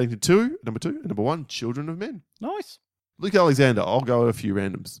 Paddington 2, number 2. And number 1, Children of Men. Nice. Luke Alexander, I'll go a few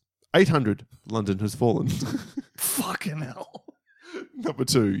randoms. 800, London Has Fallen. Fucking hell. Number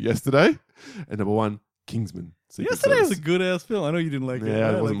 2, Yesterday. And number 1, Kingsman. Secret Yesterday was Service. a good ass film. I know you didn't like it.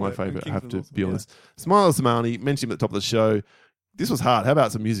 Yeah, I it wasn't my liked that. favourite, I have to Kingsman be was- honest. Smile Samani, mentioned him at the top of the show. This was hard. How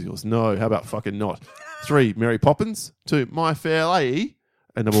about some musicals? No, how about fucking not? 3, Mary Poppins. 2, My Fair Lady.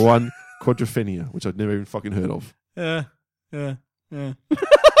 And number 1, Quadrophenia, which I'd never even fucking heard of. Yeah.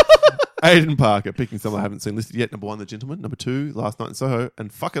 Aidan Parker, picking some I haven't seen listed yet. Number 1, The Gentleman. Number 2, Last Night in Soho.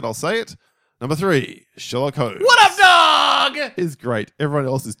 And fuck it, I'll say it. Number 3, Sherlock Holmes. What up, dog? Is great. Everyone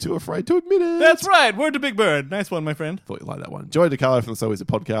else is too afraid to admit it. That's right. Word to Big Bird. Nice one, my friend. Thought you'd like that one. Joey DiCarlo from the So Is It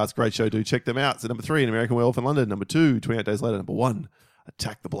podcast. Great show. Do check them out. So number 3, An American Werewolf in London. Number 2, 28 Days Later. Number 1,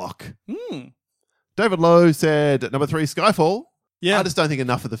 Attack the Block. David Lowe said number 3, Skyfall. Yeah. I just don't think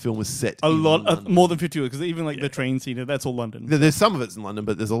enough of the film was set A in lot, London. more than 50 because even like the train scene, that's all London. There's some of it's in London,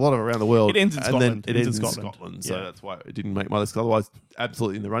 but there's a lot of it around the world. It ends in and Scotland. Then it ends in Scotland. So Yeah. that's why it didn't make my list. Otherwise,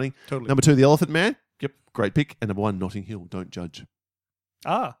 absolutely in the running. Totally. Number 2, The Elephant Man. Yep, great pick. And number 1, Notting Hill. Don't judge.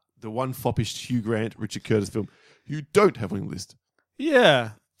 Ah. The one foppish Hugh Grant, Richard Curtis film you don't have on your list.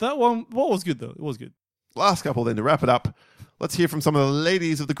 Yeah. That one, what was good though? It was good. Last couple then to wrap it up. Let's hear from some of the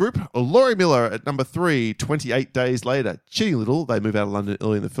ladies of the group. Laurie Miller at number 3, 28 Days Later. Cheating little, they move out of London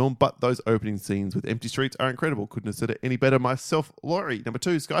early in the film, but those opening scenes with empty streets are incredible. Couldn't have said it any better myself, Laurie. Number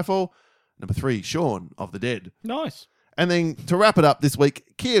 2, Skyfall. Number 3, Shaun of the Dead. Nice. And then to wrap it up this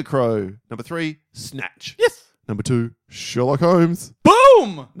week, Kia Crow. Number 3, Snatch. Yes. Number 2, Sherlock Holmes. Boom!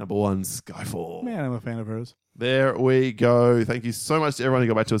 Boom! Number 1, Skyfall. Man, I'm a fan of hers. There we go. Thank you so much to everyone who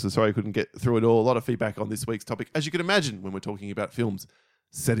got back to us. I'm sorry I couldn't get through it all. A lot of feedback on this week's topic, as you can imagine when we're talking about films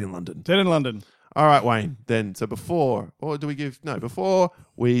set in London. Dead in London. All right, Wayne, then. So before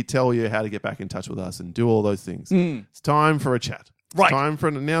we tell you how to get back in touch with us and do all those things, it's time for a chat. Right. It's time for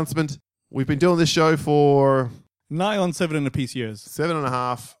an announcement. We've been doing this show for Nigh on 7 and a piece years.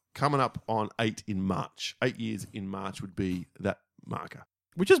 7.5, coming up on 8 in March. 8 years in March would be that marker.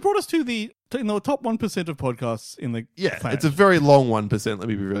 Which has brought us to the top 1% of podcasts in the planet. It's a very long 1%. Let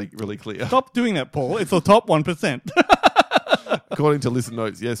me be really, really clear. Stop doing that, Paul. It's the top 1%. According to Listen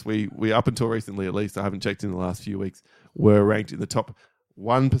Notes, yes, we up until recently, at least, I haven't checked in the last few weeks, were ranked in the top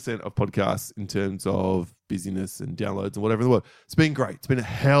 1% of podcasts in terms of busyness and downloads and whatever in the world. It's been great. It's been a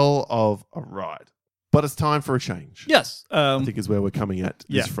hell of a ride. But it's time for a change. Yes. I think is where we're coming at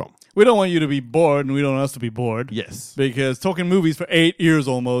this from. We don't want you to be bored, and we don't want us to be bored. Yes. Because talking movies for 8 years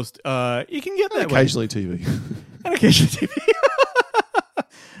almost, you can get that way. Occasionally TV. And occasionally TV.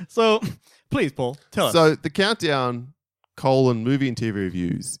 So, please, Paul, tell us. So, the countdown, movie and TV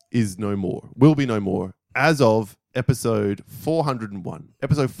reviews is no more. Will be no more as of episode 401.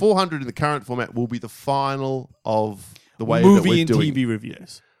 Episode 400 in the current format will be the final of the way that movie we're and doing. TV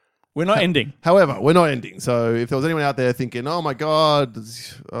reviews. We're not ending. However, we're not ending. So if there was anyone out there thinking, oh my God,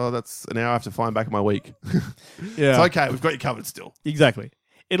 that's an hour I have to find back in my week. Yeah. It's okay. We've got you covered still. Exactly.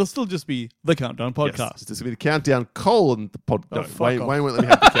 It'll still just be the Countdown Podcast. Yes, it's just going to be the countdown : the pod. Oh, No, fuck Wayne off. won't let me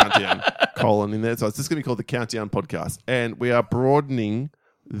have the countdown : in there. So it's just going to be called the Countdown Podcast. And we are broadening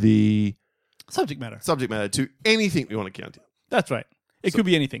the Subject matter. to anything we want to count down. That's right. It could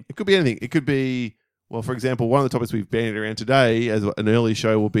be anything. It could be anything. It could be, well, for example, one of the topics we've bandied around today as an early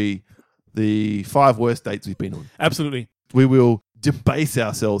show will be the 5 worst dates we've been on. Absolutely. We will debase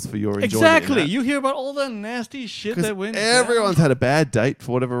ourselves for your enjoyment. Exactly. You hear about all the nasty shit that went down. Everyone's had a bad date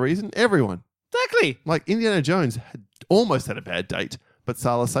for whatever reason. Everyone. Exactly. Like Indiana Jones almost had a bad date, but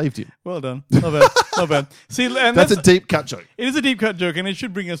Salah saved him. Well done. Not bad. Not bad. See, and That's a deep cut joke. It is a deep cut joke, and it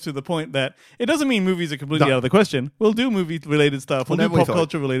should bring us to the point that it doesn't mean movies are completely out of the question. We'll do movie-related stuff. We'll do Whenever we pop feel like.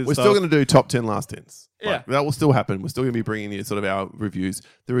 culture-related We're stuff. still going to do top 10 last 10s. Yeah. That will still happen. We're still going to be bringing you sort of our reviews.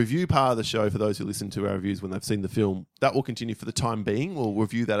 The review part of the show, for those who listen to our reviews when they've seen the film, that will continue for the time being. We'll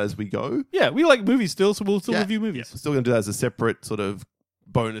review that as we go. Yeah, we like movies still, so we'll still Yeah. review movies. We're still going to do that as a separate sort of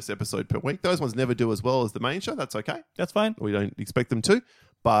bonus episode per week. Those ones never do as well as the main show. That's okay. That's fine. We don't expect them to.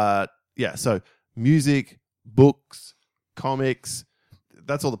 But yeah, so music, books, comics,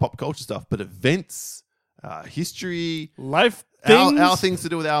 that's all the pop culture stuff. But events, history, Life things. our things to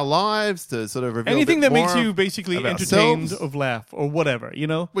do with our lives, to sort of reveal Anything a bit that makes more you basically of entertained ourselves. or laugh or whatever, you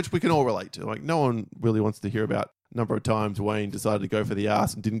know? Which we can all relate to. Like, no one really wants to hear about a number of times Wayne decided to go for the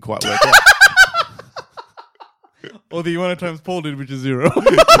arse and didn't quite work out. Or the amount of times Paul did, which is 0.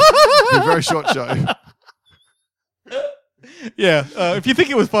 It's a very short show. Yeah, if you think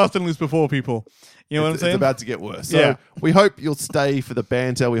it was fast and loose before, people, you know what I'm It's saying? about to get worse. So Yeah. we hope you'll stay for the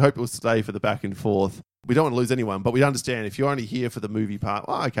banter. We hope you'll stay for the back and forth. We don't want to lose anyone, but we understand if you're only here for the movie part,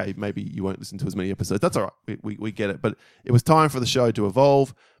 well, okay, maybe you won't listen to as many episodes. That's all right. We get it. But it was time for the show to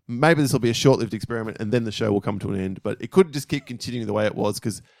evolve. Maybe this will be a short-lived experiment and then the show will come to an end. But it could just keep continuing the way it was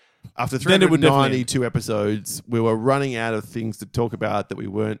because after Then it would definitely 392 episodes, we were running out of things to talk about that we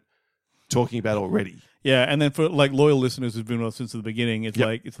weren't talking about already. Yeah, and then for like loyal listeners who've been with us since the beginning, it's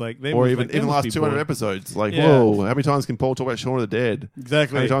like they Or must- even they the must last be 200 bored. episodes. Like, Yeah. whoa, how many times can Paul talk about Shaun of the Dead?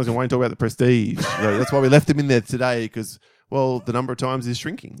 Exactly. How many times can Wayne talk about The Prestige? That's why we left him in there today because, well, the number of times is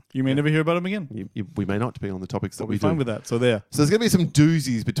shrinking. You may never hear about them again. We may not, depending on the topics that We'll we be do. fine with that. So there. So there's going to be some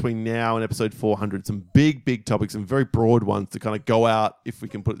doozies between now and episode 400. Some big topics, some very broad ones to kind of go out, if we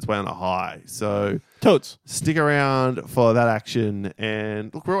can put it this way, on a high. So Totes. stick around for that action.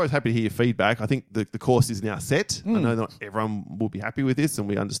 And look, we're always happy to hear your feedback. I think the course is now set. I know not everyone will be happy with this, and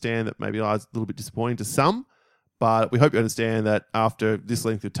we understand that maybe it's a little bit disappointing to some, but we hope you understand that after this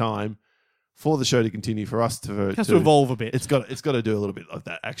length of time, for the show to continue, for us to It has to evolve a bit. it's got to do a little bit of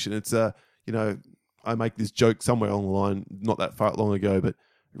that action. It's I make this joke somewhere along the line, not that far long ago, but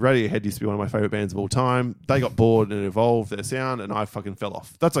Radiohead used to be one of my favorite bands of all time. They got bored and evolved their sound, and I fucking fell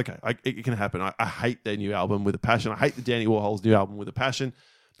off. That's okay. It can happen. I hate their new album with a passion. I hate the Danny Warhol's new album with a passion.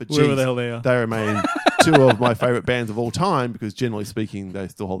 But Wherever geez, the hell they are. they remain two of my favorite bands of all time because generally speaking, they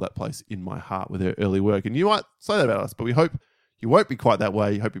still hold that place in my heart with their early work. And you might say that about us, but we hope you won't be quite that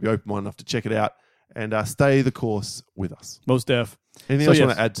way. Hope you'll be open-minded enough to check it out and stay the course with us. Most deaf. Anything So else you yes.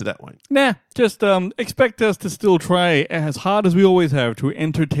 want to add to that, Wayne? Nah, just expect us to still try as hard as we always have to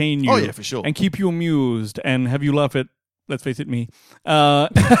entertain you. Oh, yeah, for sure. And keep you amused and have you laugh at, let's face it, me.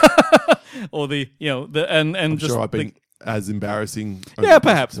 Or the, and I'm just sure I've been as embarrassing. Yeah,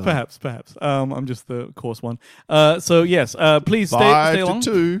 perhaps. I'm just the coarse one. So yes, please stay 5 along.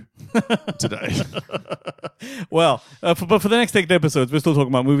 to 2 today. Well, but for the next 8 episodes, we're still talking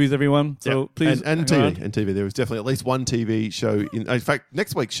about movies, everyone. So please and hang on. TV and TV. There is definitely at least one TV show. In fact,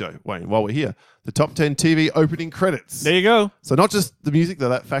 next week's show, Wayne, while we're here, the top 10 TV opening credits. There you go. So not just the music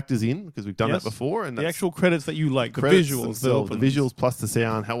that factors in, because we've done Yes. that before, and The that's actual credits that you like, the credits visuals, themselves, the visuals plus the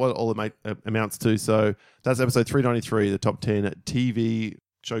sound, how what all it amounts to. So that's episode 393, the top 10 TV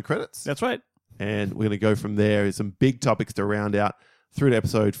show credits. That's right. And we're going to go from there. There's some big topics to round out through to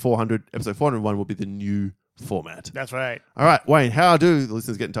episode 400. Episode 401 will be the new format. That's right. All right, Wayne, how do the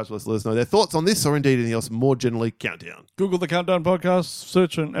listeners get in touch with us? Let us know their thoughts on this or indeed anything else more generally. Countdown. Google the Countdown Podcast,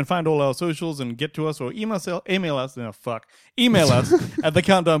 search and find all our socials and get to us or email us at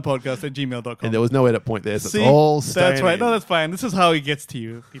thecountdownpodcast@gmail.com. And there was no edit point there, so See? it's all staying That's right. in. No, that's fine. This is how he gets to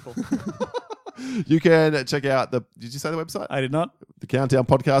you, people. You can check out did you say the website? I did not.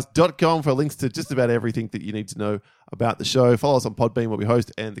 thecountdownpodcast.com for links to just about everything that you need to know about the show. Follow us on Podbean where we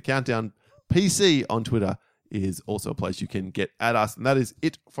host, and the Countdown PC on Twitter is also a place you can get at us. And that is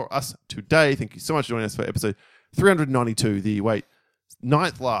it for us today. Thank you so much for joining us for episode 392, the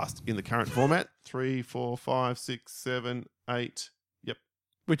 9th last in the current format. 3, 4, 5, 6, 7, 8. Yep.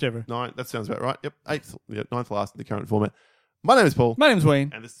 Whichever. 9. That sounds about right. Yep. 9th last in the current format. My name is Paul. My name's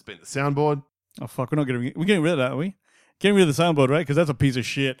Wayne. And this has been the Soundboard. Oh, fuck. We're getting rid of that, are we? Getting rid of the soundboard, right? Because that's a piece of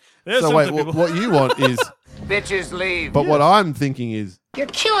shit. There's So some wait, people- what you want is... Bitches leave. But what I'm thinking is... You're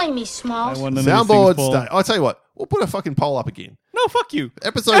killing me, I Smalls. want none of these Soundboard things, Paul. stay. I'll tell you what. We'll put a fucking poll up again. No, fuck you.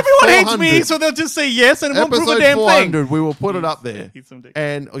 Episode Everyone hates 400. me, so they'll just say yes and it won't prove a Episode damn 400, thing. we will put it up there. Eat some dick.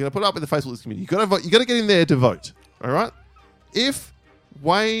 And we're going to put it up in the Facebook community. You got to vote. You got to get in there to vote. All right? If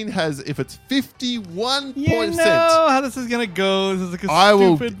Wayne has, if it's 51%, You know how this is going to go. This is like a I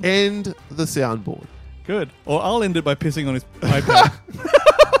will stupid... end the soundboard. Good. Or I'll end it by pissing on his iPad.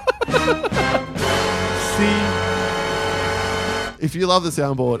 See? If you love the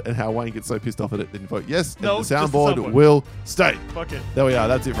soundboard and how Wayne gets so pissed off at it, then vote yes. No, and the just the soundboard soundboard. will stay. Fuck it. There we are.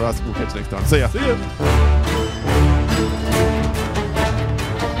 That's it for us. We'll catch you next time. See ya. See ya.